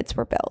pyramids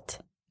were built.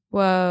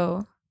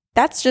 Whoa.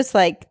 That's just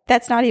like,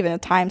 that's not even a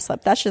time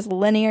slip. That's just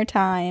linear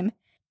time.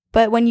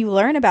 But when you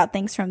learn about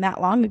things from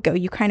that long ago,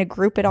 you kind of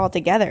group it all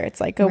together.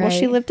 It's like, oh, well,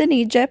 she lived in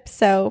Egypt,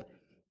 so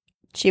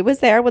she was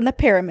there when the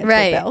pyramids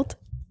were built.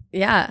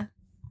 Yeah.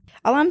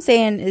 All I'm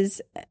saying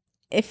is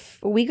if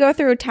we go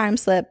through a time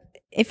slip,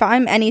 if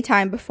I'm any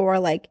time before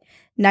like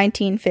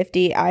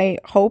 1950, I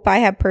hope I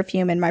have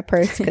perfume in my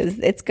purse because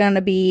it's going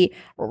to be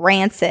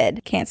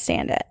rancid. Can't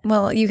stand it.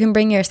 Well, you can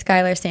bring your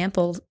Skylar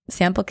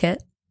sample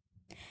kit.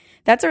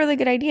 That's a really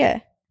good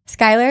idea.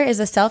 Skylar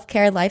is a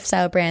self-care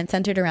lifestyle brand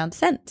centered around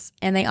scents,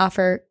 and they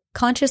offer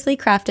consciously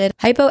crafted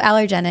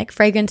hypoallergenic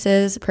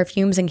fragrances,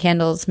 perfumes, and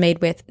candles made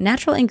with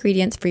natural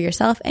ingredients for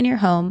yourself and your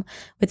home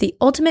with the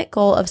ultimate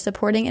goal of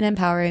supporting and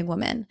empowering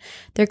women.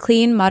 Their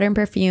clean, modern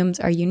perfumes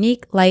are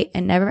unique, light,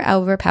 and never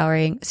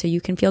overpowering, so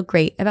you can feel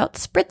great about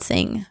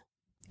spritzing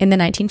in the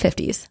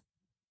 1950s.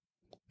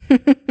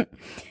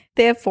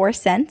 They have 4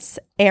 scents.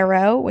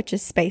 Arrow, which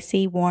is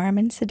spicy, warm,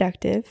 and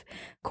seductive.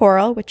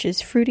 Coral, which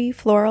is fruity,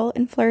 floral,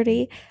 and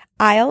flirty.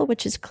 Isle,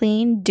 which is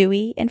clean,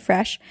 dewy, and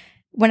fresh.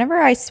 Whenever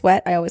I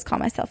sweat, I always call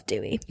myself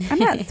dewy. I'm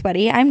not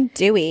sweaty. I'm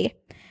dewy.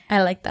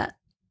 I like that.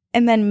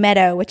 And then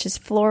Meadow, which is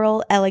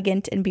floral,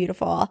 elegant, and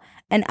beautiful.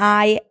 And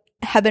I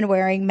have been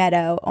wearing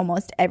Meadow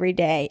almost every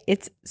day.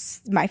 It's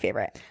my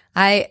favorite.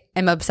 I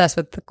am obsessed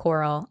with the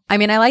coral. I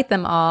mean, I like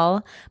them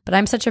all, but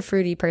I'm such a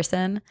fruity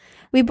person.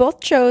 We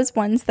both chose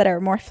ones that are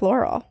more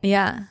floral.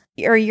 Yeah.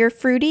 Or you're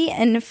fruity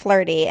and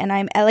flirty, and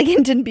I'm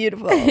elegant and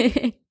beautiful.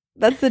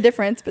 That's the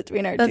difference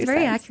between our two That's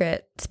very scents.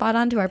 accurate. Spot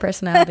on to our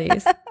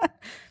personalities.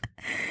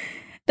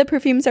 The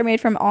perfumes are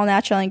made from all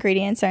natural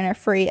ingredients and are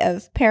free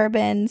of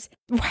parabens.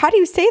 How do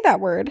you say that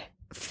word?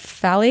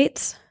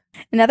 Phthalates?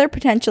 And other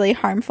potentially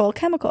harmful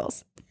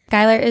chemicals.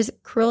 Skylar is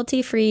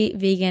cruelty-free,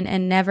 vegan,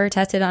 and never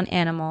tested on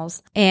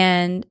animals.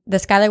 And the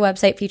Skylar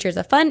website features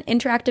a fun,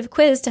 interactive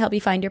quiz to help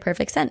you find your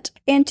perfect scent.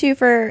 And two,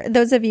 for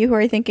those of you who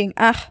are thinking,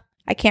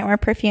 I can't wear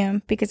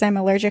perfume because I'm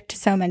allergic to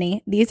so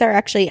many. These are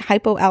actually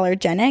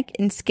hypoallergenic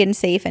and skin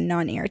safe and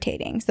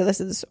non-irritating. So this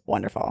is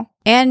wonderful.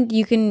 And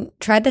you can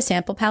try the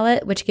sample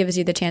palette, which gives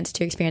you the chance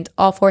to experience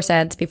all 4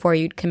 scents before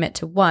you commit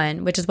to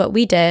one, which is what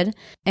we did.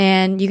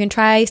 And you can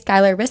try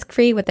Skylar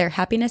risk-free with their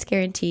happiness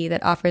guarantee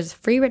that offers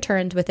free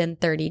returns within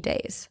 30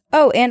 days.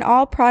 Oh, and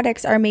all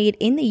products are made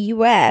in the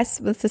U.S.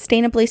 with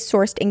sustainably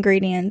sourced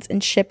ingredients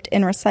and shipped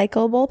in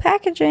recyclable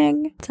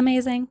packaging. It's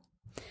amazing.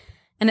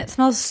 And it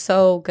smells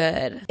so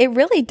good. It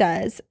really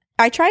does.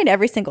 I tried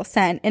every single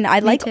scent, and I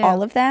like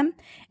all of them.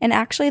 And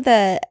actually,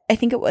 I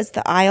think it was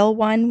the Isle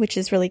one, which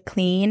is really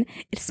clean.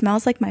 It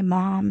smells like my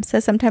mom. So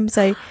sometimes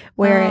I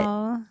wear it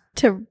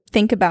to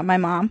think about my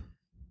mom.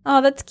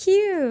 Oh, that's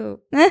cute.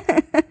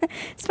 It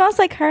smells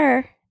like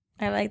her.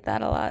 I like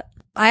that a lot.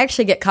 I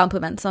actually get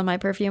compliments on my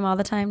perfume all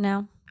the time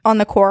now. On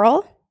the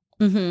coral?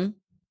 Mm-hmm.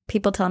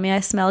 People tell me I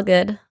smell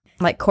good.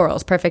 Like,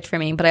 coral's perfect for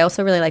me, but I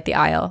also really like the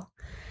Isle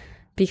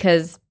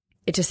because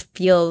it just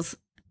feels,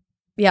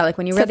 like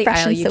when you wear the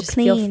Isle, you just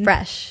feel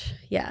fresh.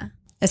 Yeah.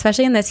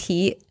 Especially in this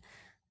heat,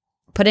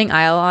 putting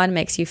Isle on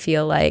makes you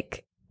feel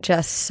like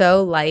just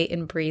so light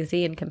and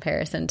breezy in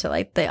comparison to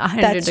like the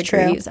 100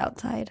 degrees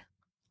outside.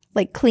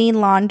 Like clean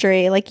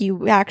laundry, like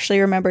you actually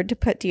remembered to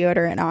put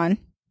deodorant on.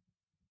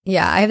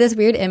 Yeah. I have this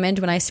weird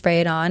image when I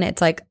spray it on.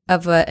 It's like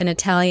of an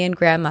Italian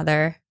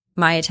grandmother,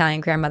 my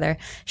Italian grandmother,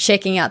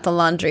 shaking out the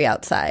laundry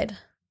outside.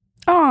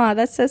 Oh,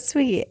 that's so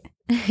sweet.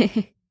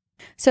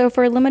 So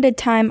for a limited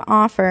time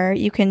offer,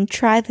 you can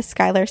try the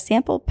Skylar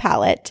sample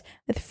palette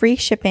with free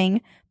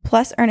shipping,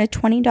 plus earn a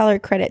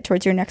 $20 credit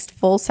towards your next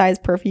full-size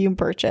perfume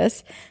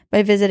purchase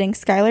by visiting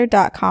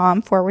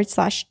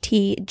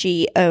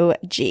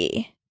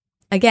skylar.com/TGOG.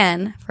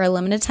 Again, for a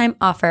limited time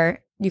offer,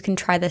 you can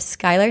try the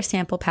Skylar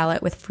sample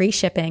palette with free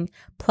shipping,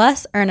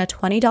 plus earn a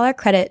 $20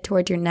 credit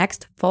toward your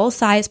next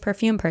full-size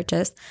perfume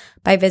purchase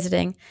by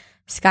visiting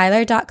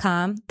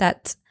skylar.com.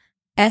 That's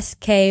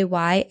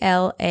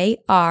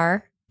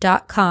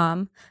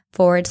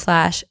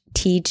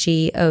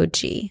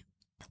SKYLAR.com/TGOG.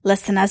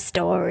 Listener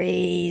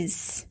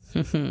stories.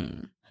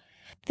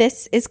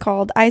 This is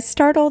called I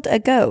Startled a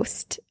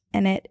Ghost,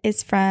 and it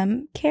is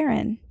from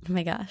Karen. Oh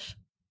my gosh.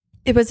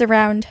 It was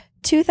around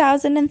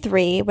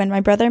 2003 when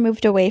my brother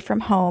moved away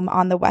from home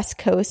on the West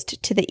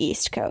Coast to the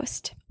East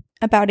Coast.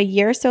 About a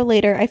year or so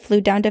later, I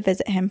flew down to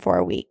visit him for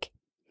a week.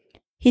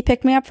 He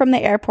picked me up from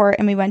the airport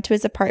and we went to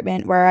his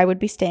apartment where I would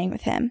be staying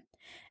with him.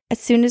 As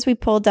soon as we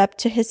pulled up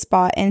to his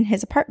spot in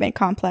his apartment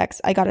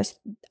complex, I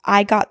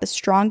got the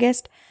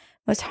strongest,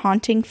 most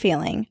haunting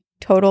feeling.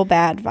 Total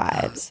bad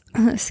vibes.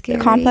 Scary.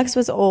 The complex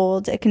was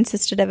old. It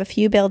consisted of a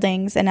few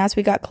buildings, and as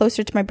we got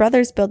closer to my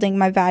brother's building,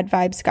 my bad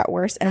vibes got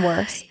worse and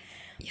worse.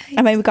 Yikes.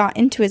 And when we got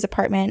into his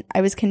apartment, I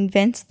was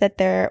convinced that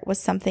there was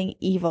something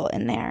evil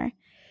in there.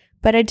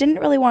 But I didn't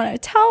really want to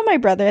tell my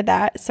brother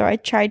that, so I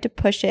tried to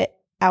push it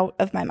out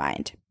of my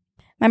mind.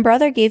 My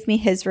brother gave me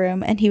his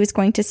room, and he was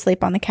going to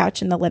sleep on the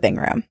couch in the living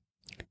room.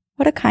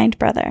 What a kind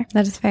brother.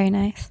 That is very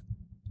nice.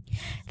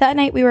 That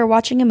night, we were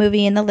watching a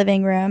movie in the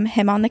living room,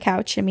 him on the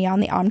couch and me on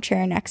the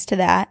armchair next to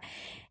that.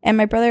 And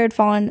my brother had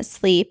fallen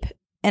asleep,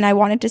 and I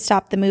wanted to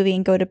stop the movie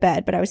and go to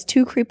bed, but I was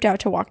too creeped out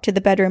to walk to the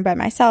bedroom by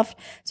myself,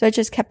 so I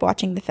just kept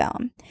watching the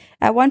film.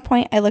 At one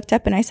point, I looked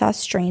up and I saw a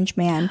strange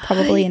man,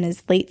 probably in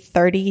his late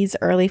 30s,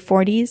 early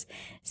 40s,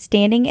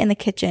 standing in the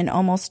kitchen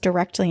almost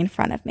directly in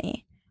front of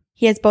me.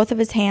 He has both of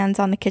his hands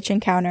on the kitchen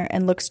counter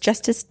and looks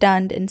just as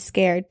stunned and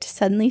scared to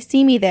suddenly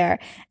see me there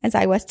as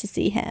I was to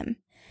see him.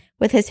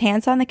 With his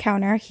hands on the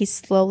counter, he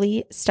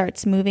slowly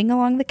starts moving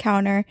along the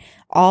counter,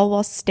 all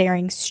while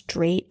staring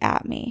straight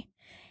at me.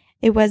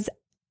 It was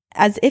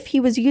as if he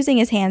was using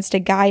his hands to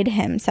guide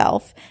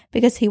himself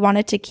because he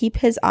wanted to keep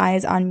his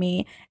eyes on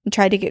me and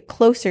try to get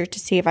closer to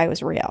see if I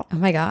was real. Oh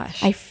my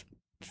gosh. I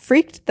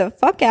freaked the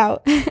fuck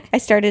out. I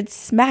started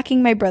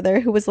smacking my brother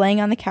who was laying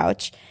on the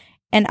couch,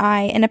 and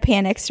I, in a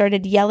panic,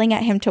 started yelling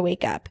at him to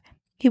wake up.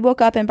 He woke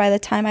up, and by the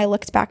time I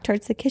looked back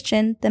towards the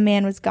kitchen, the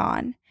man was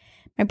gone.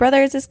 My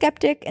brother is a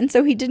skeptic, and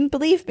so he didn't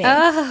believe me.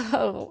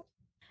 Oh.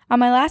 On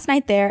my last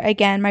night there,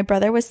 again, my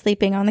brother was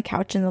sleeping on the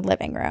couch in the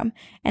living room,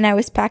 and I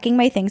was packing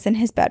my things in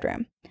his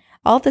bedroom.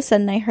 All of a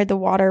sudden, I heard the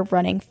water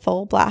running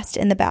full blast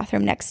in the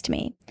bathroom next to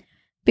me.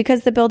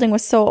 Because the building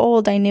was so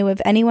old, I knew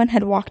if anyone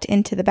had walked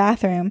into the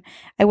bathroom,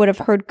 I would have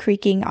heard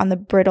creaking on the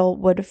brittle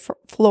wood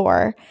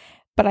floor,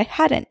 but I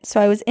hadn't,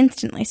 so I was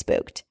instantly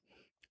spooked.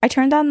 I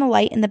turned on the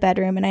light in the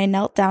bedroom and I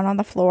knelt down on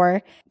the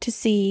floor to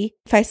see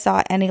if I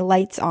saw any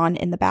lights on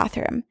in the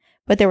bathroom,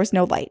 but there was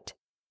no light.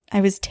 I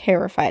was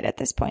terrified at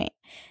this point.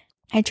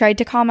 I tried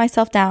to calm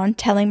myself down,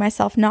 telling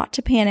myself not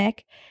to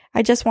panic.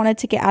 I just wanted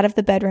to get out of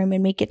the bedroom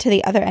and make it to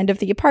the other end of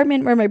the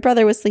apartment where my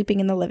brother was sleeping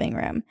in the living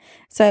room.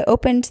 So I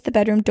opened the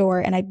bedroom door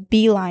and I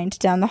beelined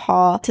down the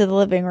hall to the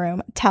living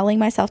room, telling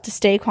myself to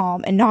stay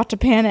calm and not to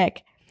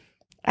panic.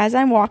 As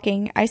I'm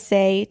walking, I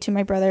say to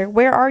my brother,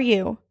 "Where are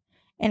you?"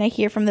 And I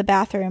hear from the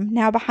bathroom,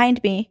 now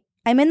behind me,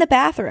 "I'm in the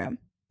bathroom."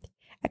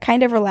 I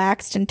kind of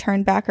relaxed and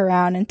turned back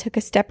around and took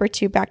a step or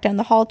two back down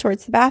the hall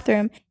towards the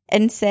bathroom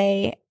and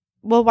say,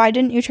 "Well, why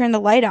didn't you turn the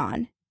light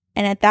on?"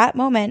 And at that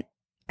moment,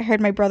 I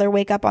heard my brother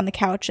wake up on the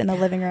couch in the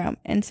living room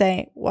and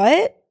say,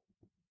 "What?"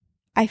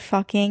 I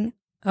fucking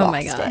Oh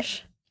my lost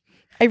gosh.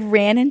 it. I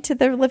ran into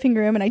the living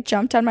room and I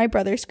jumped on my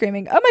brother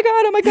screaming, oh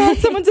my God,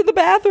 someone's in the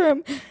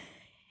bathroom."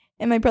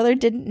 And my brother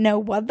didn't know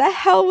what the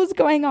hell was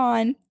going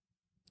on,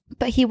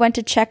 but he went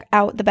to check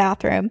out the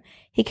bathroom.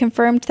 He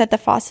confirmed that the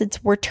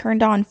faucets were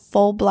turned on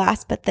full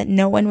blast, but that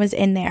no one was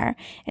in there.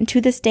 And to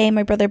this day,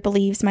 my brother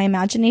believes my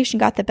imagination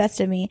got the best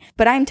of me.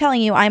 But I'm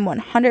telling you, I'm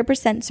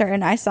 100%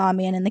 certain I saw a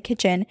man in the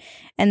kitchen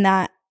and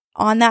that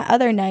on that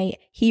other night,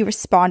 he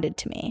responded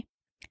to me.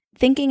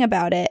 Thinking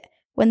about it,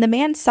 when the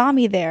man saw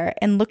me there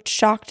and looked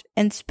shocked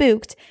and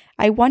spooked,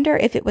 I wonder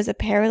if it was a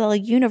parallel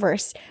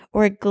universe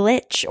or a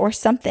glitch or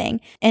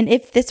something, and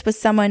if this was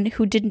someone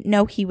who didn't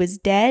know he was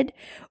dead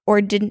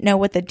or didn't know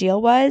what the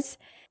deal was.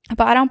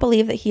 But I don't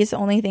believe that he's the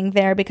only thing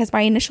there because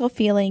my initial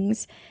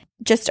feelings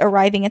just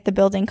arriving at the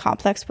building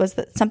complex was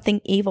that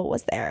something evil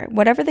was there.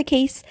 Whatever the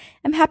case,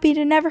 I'm happy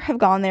to never have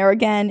gone there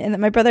again and that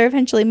my brother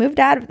eventually moved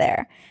out of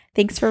there.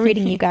 Thanks for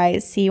reading, you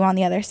guys. See you on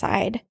the other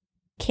side.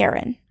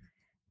 Karen.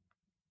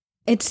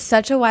 It's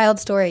such a wild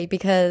story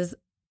because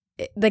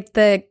like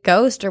the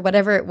ghost or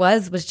whatever it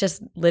was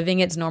just living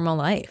its normal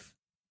life.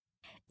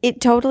 It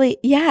totally,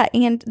 yeah.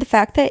 And the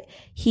fact that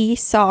he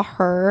saw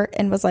her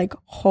and was like,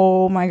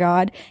 oh my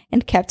God,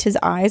 and kept his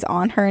eyes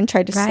on her and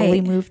tried to slowly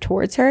move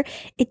towards her,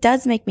 it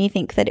does make me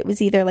think that it was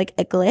either like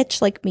a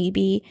glitch, like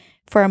maybe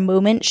for a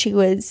moment she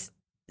was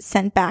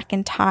sent back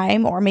in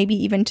time or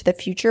maybe even to the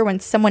future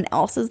when someone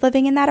else is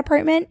living in that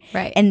apartment.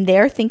 Right. And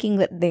they're thinking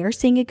that they're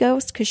seeing a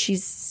ghost because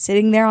she's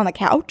sitting there on the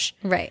couch.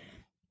 Right.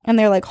 And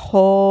they're like,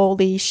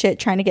 holy shit,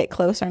 trying to get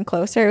closer and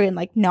closer and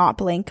like not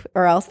blink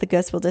or else the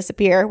ghost will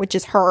disappear, which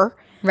is her.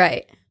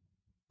 Right.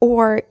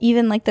 Or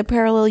even like the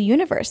parallel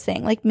universe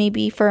thing. Like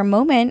maybe for a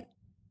moment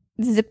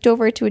zipped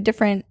over to a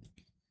different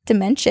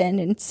dimension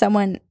and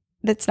someone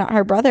that's not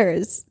her brother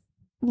is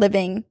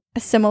living a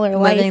similar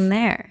life.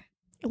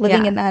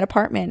 Living in that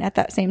apartment at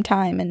that same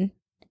time. And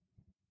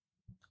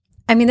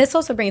I mean, this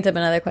also brings up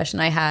another question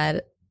I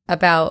had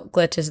about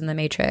glitches in the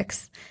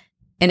Matrix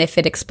and if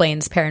it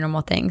explains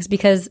paranormal things,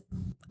 because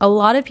a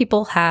lot of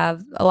people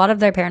have a lot of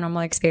their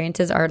paranormal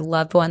experiences are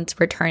loved ones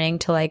returning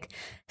to like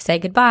say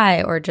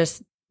goodbye or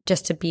just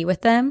to be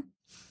with them.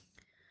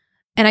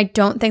 And I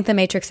don't think the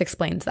Matrix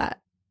explains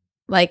that.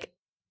 Like,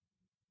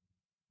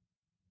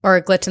 or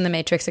a glitch in the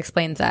Matrix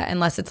explains that,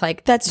 unless it's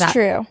like that's that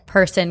true.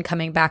 Person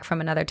coming back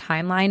from another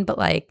timeline, but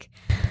like,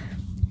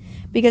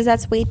 because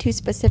that's way too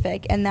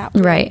specific, and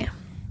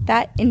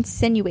that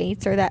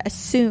insinuates or that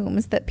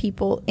assumes that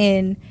people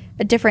in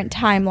a different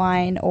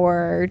timeline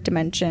or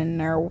dimension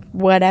or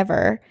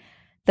whatever,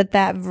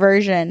 that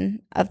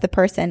version of the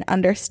person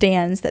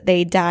understands that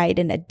they died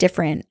in a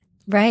different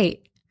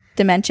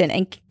dimension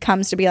and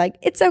comes to be like,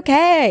 it's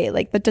okay.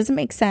 Like, that doesn't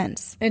make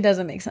sense. It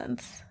doesn't make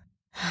sense.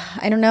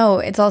 I don't know.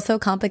 It's all so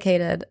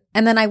complicated.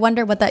 And then I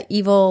wonder what that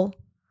evil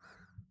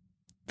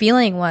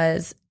feeling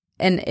was,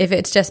 and if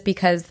it's just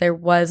because there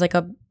was like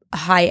a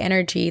high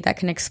energy that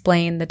can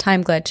explain the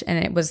time glitch,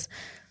 and it was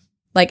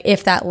like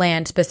if that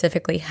land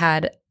specifically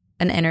had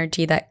an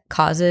energy that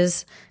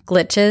causes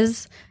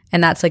glitches,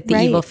 and that's like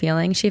the evil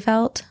feeling she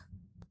felt.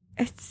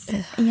 It's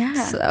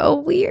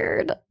so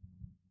weird.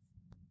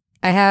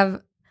 I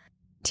have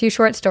 2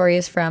 short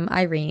stories from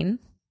Irene.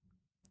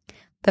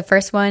 The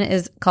first one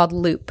is called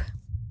Loop.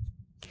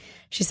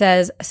 She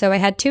says, so I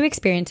had 2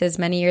 experiences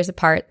many years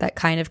apart that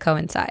kind of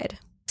coincide.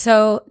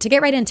 So to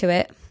get right into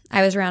it,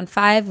 I was around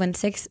 5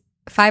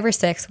 or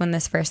 6 when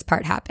this first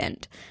part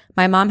happened.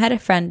 My mom had a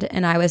friend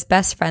and I was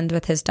best friends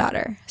with his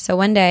daughter. So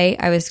one day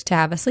I was to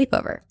have a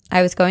sleepover.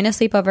 I was going to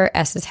sleep over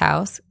S's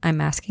house. I'm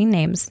masking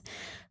names.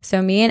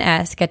 So me and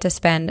S get to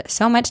spend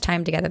so much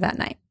time together that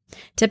night.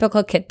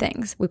 Typical kid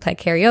things. We play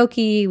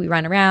karaoke, we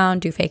run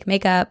around, do fake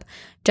makeup,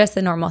 just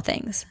the normal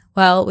things.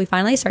 Well, we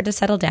finally start to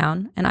settle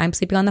down, and I'm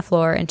sleeping on the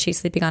floor and she's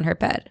sleeping on her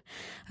bed.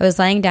 I was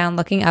laying down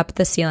looking up at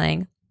the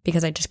ceiling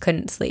because I just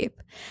couldn't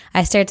sleep.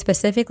 I stared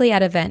specifically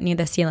at a vent near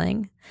the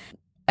ceiling.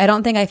 I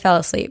don't think I fell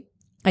asleep.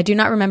 I do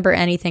not remember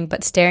anything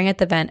but staring at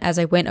the vent as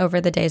I went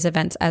over the day's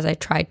events as I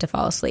tried to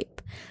fall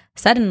asleep.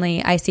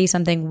 Suddenly, I see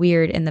something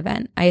weird in the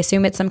vent. I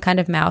assume it's some kind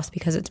of mouse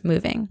because it's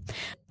moving.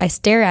 I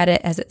stare at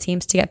it as it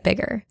seems to get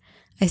bigger.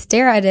 In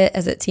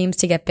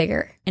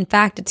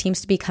fact, it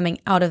seems to be coming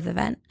out of the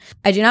vent.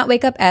 I do not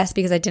wake up S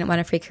because I didn't want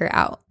to freak her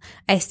out.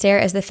 I stare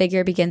as the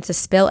figure begins to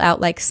spill out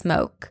like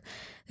smoke.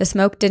 The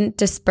smoke didn't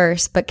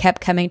disperse but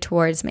kept coming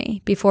towards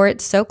me. Before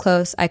it's so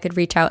close, I could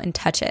reach out and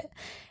touch it.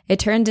 It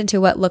turns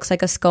into what looks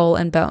like a skull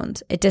and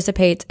bones. It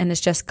dissipates and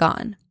is just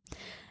gone.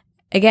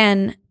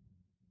 Again,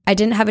 I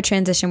didn't have a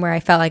transition where I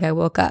felt like I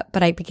woke up,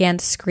 but I began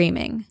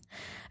screaming.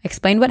 I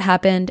explained what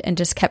happened and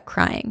just kept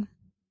crying.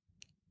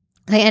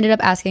 I ended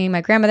up asking my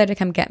grandmother to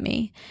come get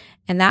me.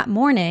 And that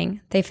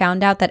morning, they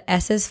found out that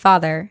S's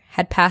father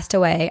had passed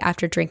away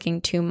after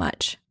drinking too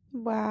much.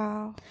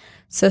 Wow.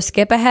 So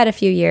skip ahead a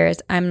few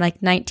years. I'm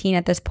like 19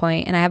 at this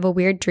point, and I have a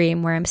weird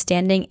dream where I'm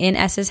standing in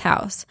S's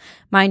house.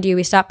 Mind you,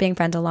 we stopped being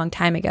friends a long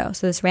time ago,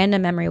 so this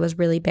random memory was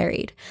really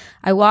buried.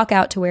 I walk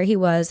out to where he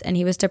was, and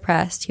he was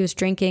depressed. He was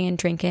drinking and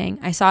drinking.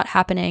 I saw it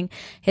happening,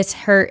 his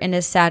hurt and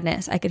his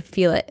sadness. I could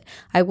feel it.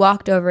 I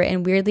walked over,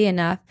 and weirdly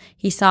enough,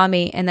 he saw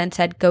me and then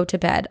said, "Go to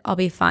bed. I'll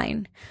be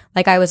fine."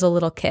 Like I was a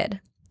little kid.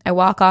 I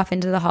walk off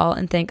into the hall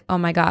and think, oh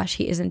my gosh,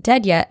 he isn't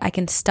dead yet. I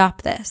can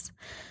stop this.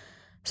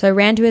 So I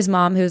ran to his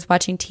mom, who was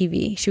watching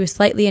TV. She was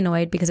slightly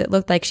annoyed because it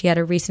looked like she had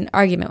a recent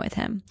argument with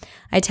him.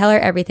 I tell her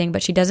everything,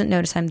 but she doesn't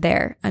notice I'm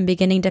there. I'm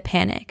beginning to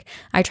panic.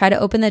 I try to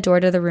open the door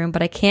to the room,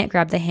 but I can't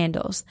grab the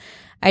handles.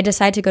 I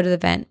decide to go to the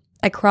vent.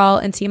 I crawl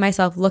and see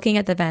myself looking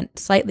at the vent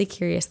slightly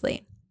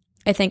curiously.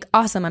 I think,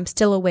 awesome, I'm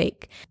still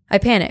awake. I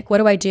panic.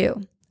 What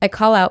do? I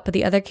call out, but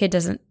the other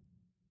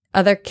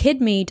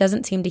kid me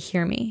doesn't seem to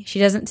hear me. She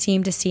doesn't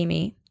seem to see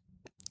me.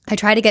 I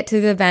try to get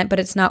through the vent, but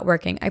it's not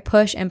working. I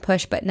push and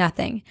push, but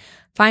nothing.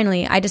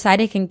 Finally, I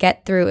decide I can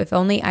get through if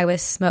only I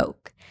was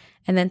smoke.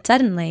 And then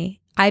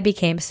suddenly, I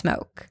became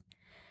smoke.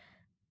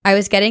 I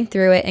was getting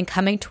through it and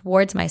coming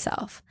towards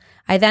myself.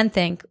 I then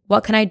think,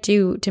 what can I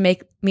do to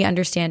make me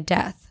understand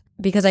death?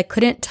 Because I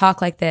couldn't talk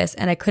like this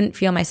and I couldn't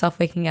feel myself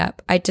waking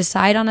up, I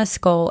decide on a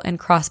skull and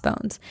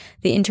crossbones,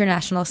 the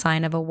international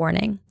sign of a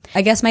warning.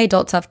 I guess my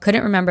adult self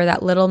couldn't remember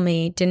that little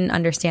me didn't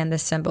understand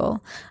this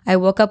symbol. I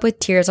woke up with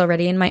tears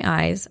already in my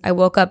eyes. I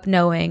woke up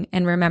knowing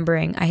and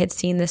remembering I had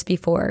seen this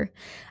before.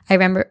 I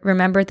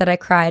remembered that I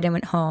cried and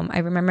went home. I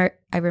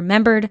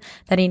remembered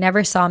that he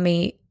never saw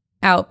me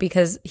out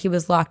because he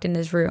was locked in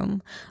his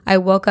room. I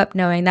woke up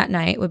knowing that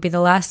night would be the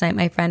last night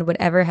my friend would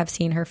ever have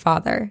seen her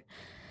father.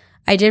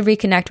 I did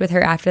reconnect with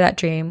her after that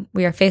dream.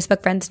 We are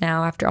Facebook friends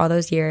now after all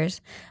those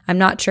years. I'm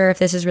not sure if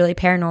this is really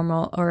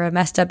paranormal or a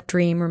messed up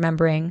dream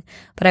remembering,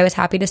 but I was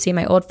happy to see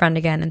my old friend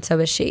again, and so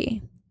was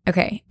she.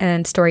 Okay, and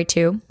then story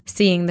 2,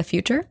 seeing the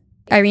future.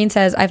 Irene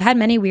says, I've had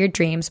many weird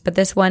dreams, but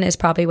this one is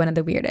probably one of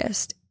the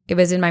weirdest. It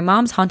was in my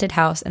mom's haunted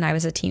house and I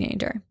was a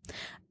teenager.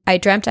 I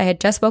dreamt I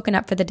had just woken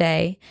up for the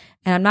day,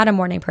 and I'm not a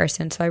morning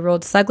person, so I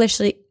rolled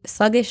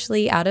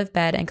sluggishly out of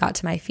bed and got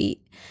to my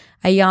feet.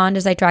 I yawned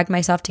as I dragged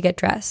myself to get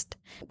dressed.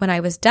 When I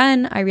was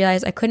done, I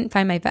realized I couldn't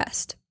find my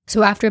vest.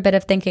 So after a bit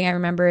of thinking, I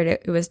remembered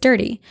it was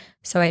dirty,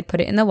 so I had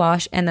put it in the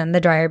wash and then the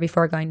dryer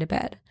before going to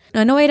bed.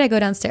 Annoyed, I go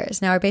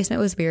downstairs. Now, our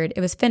basement was weird. It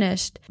was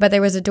finished, but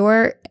there was a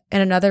door in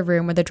another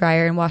room where the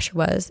dryer and washer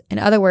was. In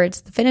other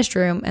words, the finished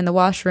room and the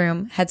wash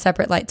room had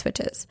separate light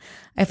switches.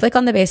 I flick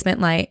on the basement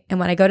light, and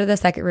when I go to the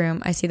second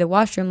room, I see the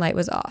washroom light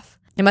was off.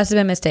 It must have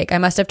been a mistake. I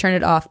must have turned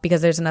it off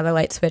because there's another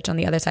light switch on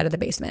the other side of the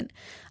basement.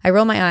 I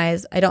roll my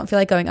eyes. I don't feel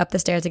like going up the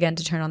stairs again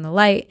to turn on the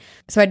light,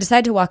 so I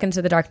decide to walk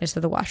into the darkness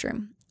of the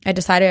washroom. I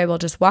decided I will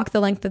just walk the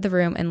length of the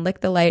room and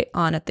lick the light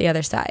on at the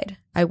other side.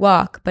 I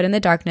walk, but in the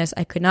darkness,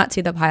 I could not see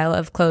the pile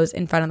of clothes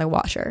in front of the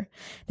washer.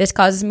 This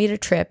causes me to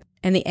trip,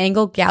 and the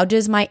angle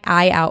gouges my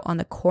eye out on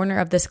the corner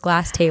of this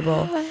glass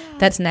table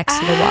that's next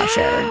to the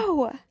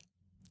washer.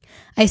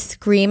 I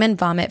scream and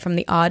vomit from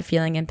the odd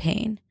feeling and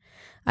pain.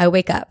 I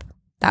wake up.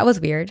 That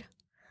was weird.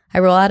 I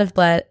roll out of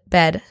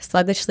bed,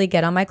 sluggishly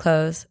get on my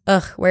clothes.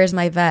 Ugh, where's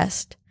my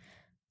vest?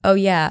 Oh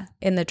yeah,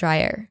 in the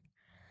dryer.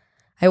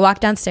 I walk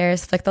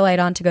downstairs, flick the light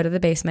on to go to the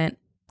basement.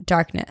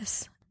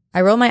 Darkness.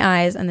 I roll my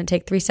eyes and then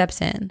take 3 steps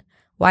in.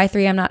 Why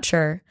 3, I'm not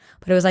sure,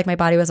 but it was like my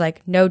body was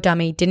like, no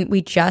dummy, didn't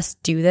we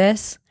just do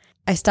this?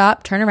 I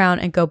stop, turn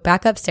around, and go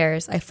back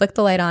upstairs. I flick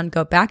the light on,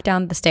 go back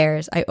down the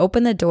stairs. I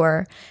open the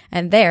door,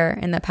 and there,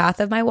 in the path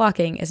of my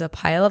walking, is a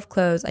pile of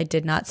clothes I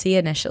did not see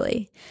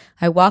initially.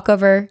 I walk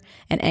over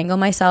and angle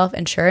myself,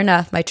 and sure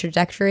enough, my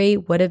trajectory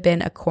would have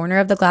been a corner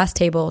of the glass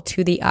table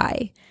to the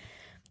eye.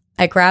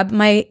 I grab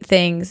my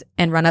things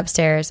and run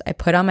upstairs. I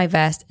put on my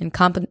vest and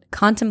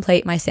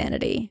contemplate my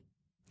sanity.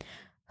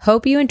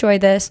 Hope you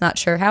enjoyed this. Not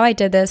sure how I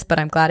did this, but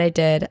I'm glad I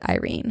did.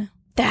 Irene.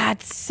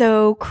 That's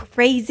so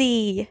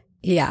crazy.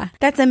 Yeah.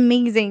 That's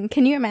amazing.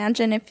 Can you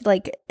imagine if,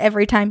 like,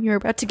 every time you were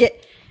about to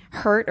get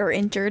hurt or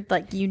injured,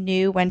 like, you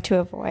knew when to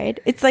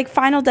avoid? It's like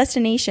Final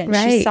Destination.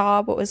 Right. She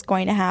saw what was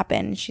going to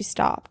happen and she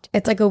stopped.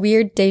 It's like a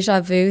weird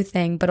deja vu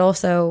thing, but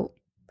also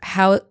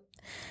how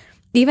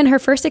even her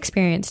first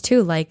experience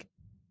too, like,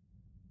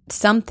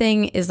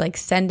 something is like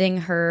sending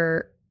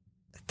her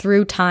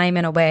through time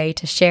in a way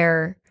to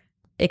share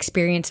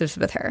experiences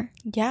with her.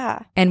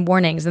 Yeah. And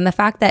warnings. And the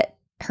fact that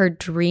her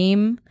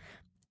dream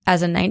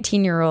as a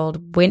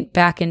 19-year-old went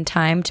back in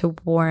time to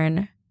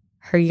warn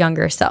her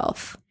younger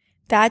self.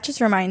 That just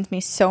reminds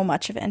me so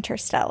much of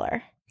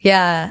Interstellar.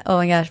 Yeah. Oh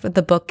my gosh. With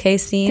the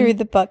bookcase scene. Through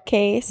the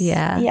bookcase.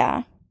 Yeah.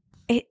 Yeah.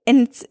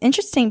 And it's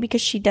interesting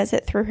because she does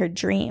it through her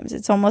dreams.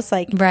 It's almost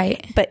like,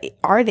 right. But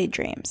are they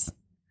dreams?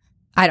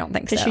 I don't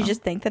think so. Does she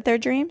just think that they're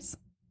dreams?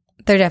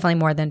 They're definitely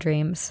more than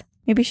dreams.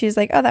 Maybe she's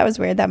like, oh, that was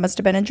weird. That must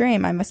have been a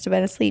dream. I must have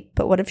been asleep.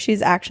 But what if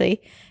she's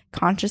actually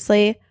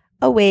consciously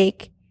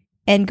awake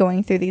and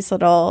going through these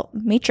little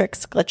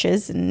matrix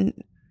glitches?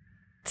 And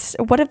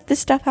what if this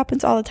stuff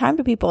happens all the time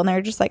to people and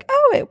they're just like,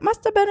 oh, it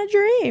must have been a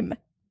dream?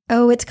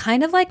 Oh, it's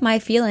kind of like my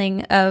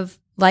feeling of,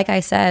 like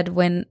I said,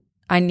 when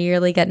I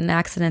nearly get in an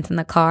accident in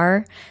the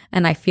car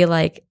and I feel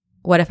like,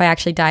 what if I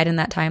actually died in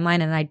that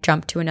timeline and I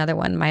jumped to another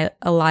one, my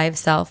alive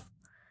self,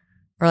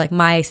 or like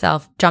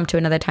myself jumped to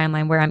another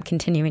timeline where I'm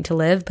continuing to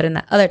live, but in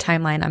that other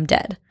timeline, I'm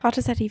dead. How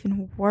does that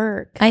even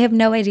work? I have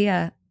no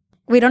idea.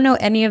 We don't know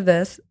any of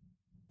this.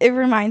 It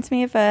reminds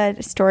me of a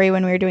story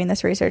when we were doing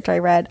this research I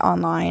read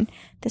online.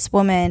 This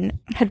woman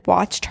had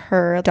watched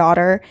her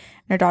daughter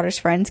and her daughter's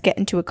friends get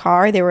into a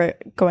car. They were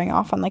going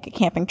off on like a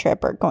camping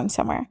trip or going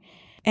somewhere.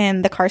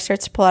 And the car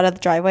starts to pull out of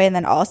the driveway and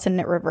then all of a sudden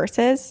it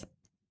reverses.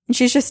 And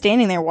she's just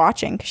standing there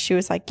watching because she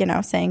was like, you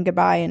know, saying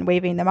goodbye and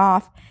waving them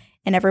off.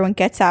 And everyone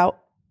gets out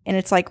and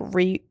it's like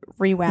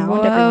rewound.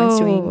 Whoa. Everyone's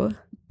doing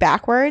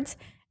backwards.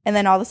 And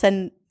then all of a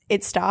sudden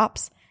it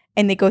stops.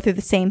 And they go through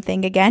the same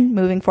thing again,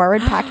 moving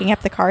forward, packing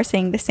up the car,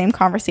 saying the same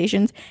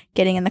conversations,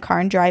 getting in the car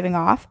and driving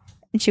off.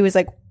 And she was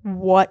like,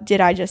 what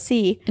did I just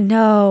see?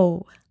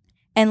 No.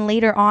 And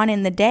later on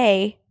in the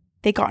day,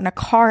 they got in a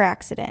car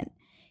accident.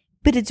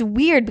 But it's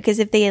weird because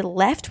if they had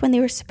left when they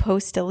were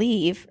supposed to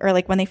leave, or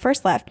like when they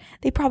first left,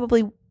 they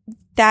probably,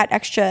 that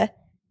extra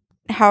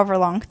however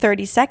long,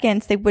 30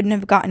 seconds, they wouldn't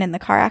have gotten in the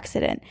car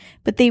accident.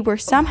 But they were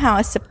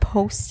somehow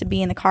supposed to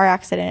be in the car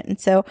accident. And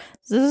so,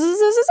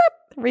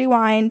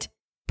 rewind,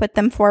 put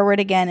them forward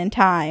again in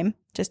time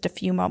just a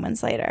few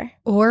moments later.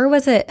 Or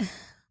was it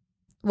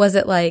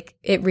like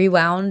it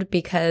rewound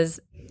because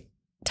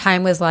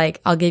time was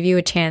like, I'll give you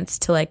a chance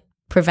to like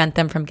prevent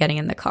them from getting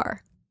in the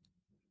car?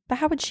 But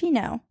how would she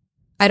know?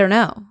 I don't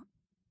know.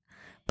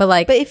 But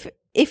like, but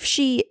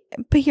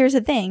here's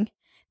the thing,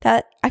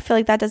 that I feel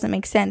like that doesn't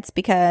make sense,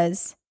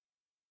 because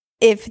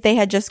if they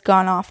had just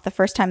gone off the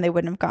first time, they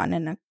wouldn't have gotten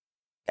in a,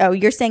 oh,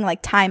 you're saying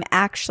like time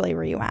actually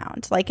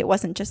rewound. Like it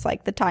wasn't just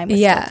like the time was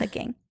still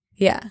ticking.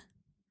 Yeah.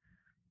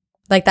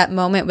 Like that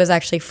moment was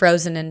actually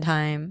frozen in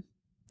time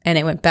and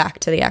it went back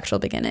to the actual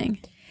beginning.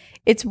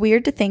 It's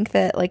weird to think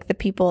that like the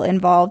people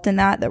involved in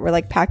that were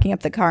like packing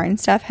up the car and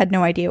stuff had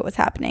no idea what was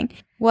happening.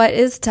 What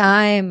is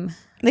time?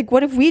 Like,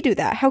 what if we do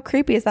that? How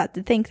creepy is that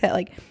to think that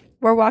like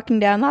we're walking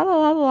down la la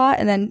la la la,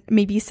 and then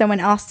maybe someone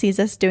else sees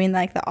us doing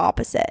like the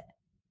opposite?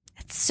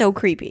 It's so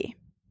creepy.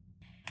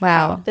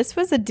 Wow. This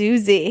was a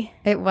doozy.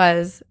 It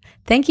was.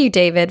 Thank you,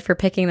 David, for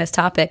picking this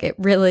topic. It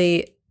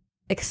really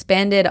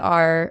expanded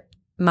our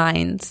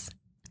minds.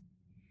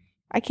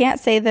 I can't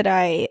say that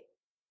I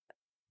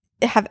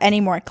have any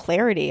more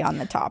clarity on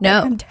the topic.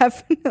 No. I'm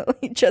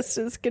definitely just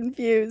as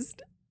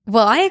confused.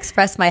 Well, I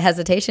expressed my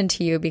hesitation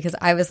to you because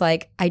I was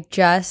like, I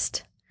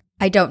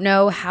don't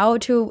know how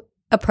to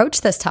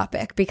approach this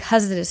topic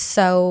because it is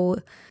so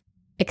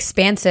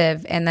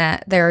expansive and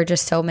that there are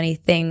just so many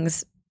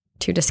things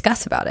to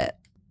discuss about it.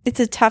 It's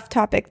a tough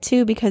topic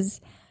too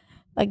because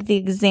like the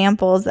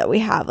examples that we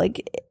have,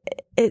 like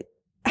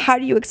how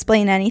do you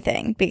explain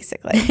anything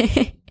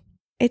basically?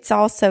 It's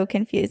all so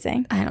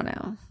confusing. I don't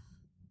know.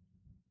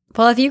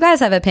 Well, if you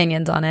guys have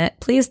opinions on it,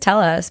 please tell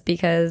us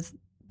because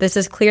this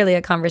is clearly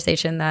a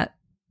conversation that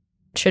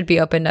should be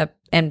opened up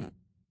and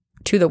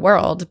to the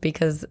world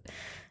because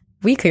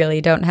we clearly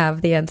don't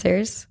have the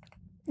answers.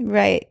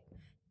 Right.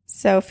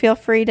 So feel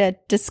free to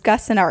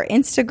discuss in our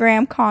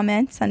Instagram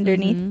comments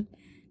underneath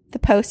the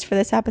post for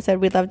this episode.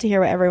 We'd love to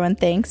hear what everyone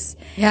thinks.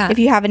 Yeah. If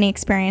you have any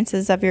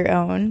experiences of your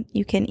own,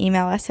 you can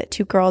email us at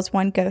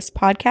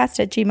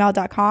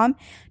 2girls1ghostpodcast@gmail.com.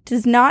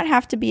 Does not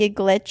have to be a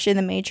glitch in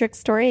the Matrix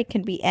story. It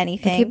can be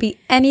anything. It could be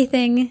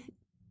anything.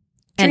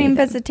 Dream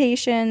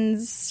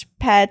visitations,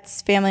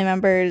 pets, family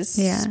members,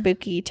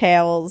 spooky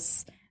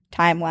tales,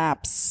 time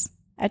lapse,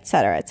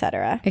 etc.,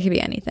 etc. It could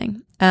be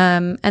anything.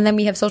 And then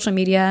we have social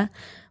media.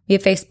 We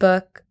have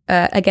Facebook.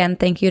 Again,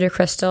 thank you to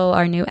Crystal,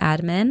 our new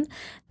admin.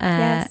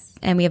 Yes.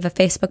 And we have a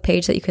Facebook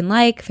page that you can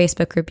like,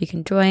 Facebook group you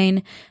can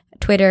join,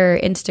 Twitter,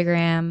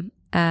 Instagram.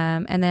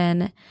 And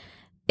then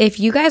if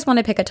you guys want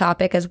to pick a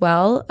topic as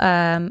well,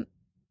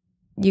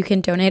 you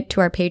can donate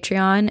to our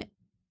Patreon.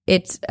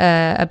 It's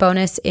a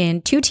bonus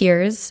in 2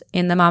 tiers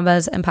in the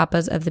Mamas and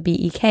Papas of the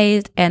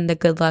BEKs and the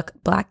Good Luck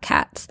Black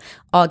Cats.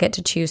 All get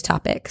to choose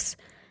topics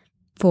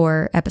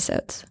for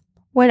episodes.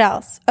 What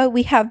else? Oh,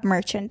 we have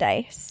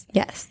merchandise.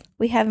 Yes.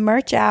 We have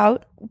merch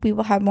out. We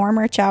will have more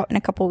merch out in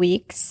a couple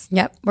weeks.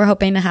 Yep. We're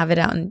hoping to have it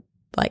out in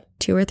like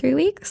 2 or 3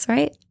 weeks,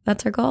 right?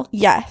 That's our goal.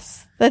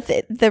 Yes.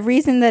 The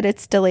reason that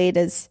it's delayed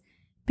is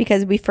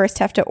because we first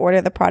have to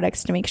order the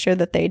products to make sure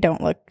that they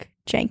don't look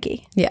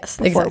janky. Yes,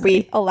 before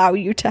exactly. we allow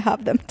you to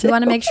have them too. We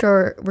want to make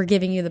sure we're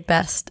giving you the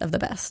best of the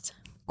best.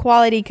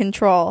 Quality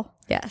control.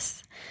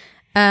 Yes.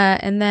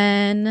 And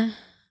then,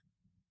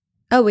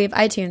 we have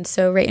iTunes.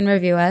 So rate and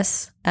review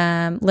us.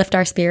 Lift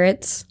our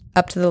spirits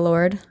up to the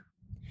Lord.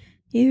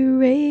 You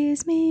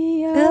raise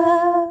me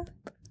up.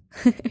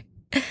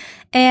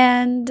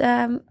 And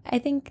I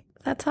think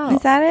that's all.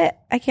 Is that it?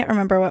 I can't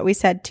remember what we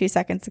said 2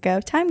 seconds ago.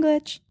 Time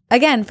glitch.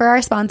 Again, for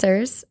our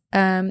sponsors,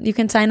 you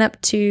can sign up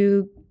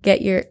for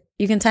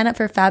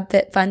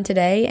FabFitFun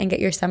today and get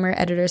your summer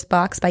editor's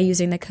box by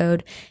using the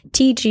code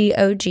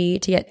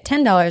TGOG to get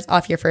 $10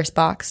 off your first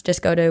box.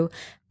 Just go to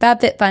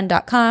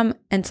fabfitfun.com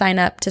and sign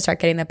up to start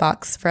getting the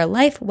box for a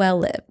life well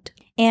lived.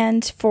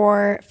 And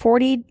for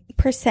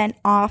 40%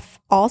 off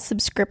all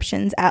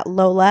subscriptions at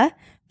Lola,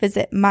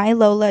 visit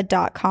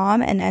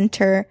mylola.com and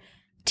enter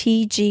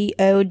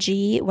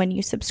TGOG when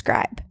you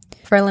subscribe.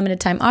 For a limited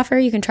time offer,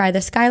 you can try the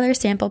Skylar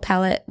sample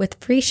palette with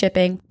free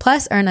shipping,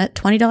 plus earn a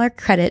 $20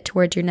 credit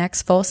towards your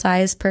next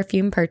full-size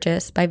perfume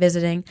purchase by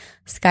visiting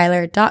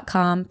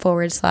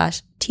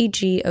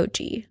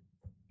skylar.com/TGOG.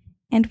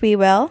 And we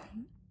will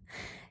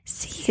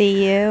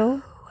see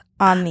you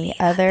on the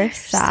other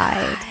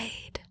side.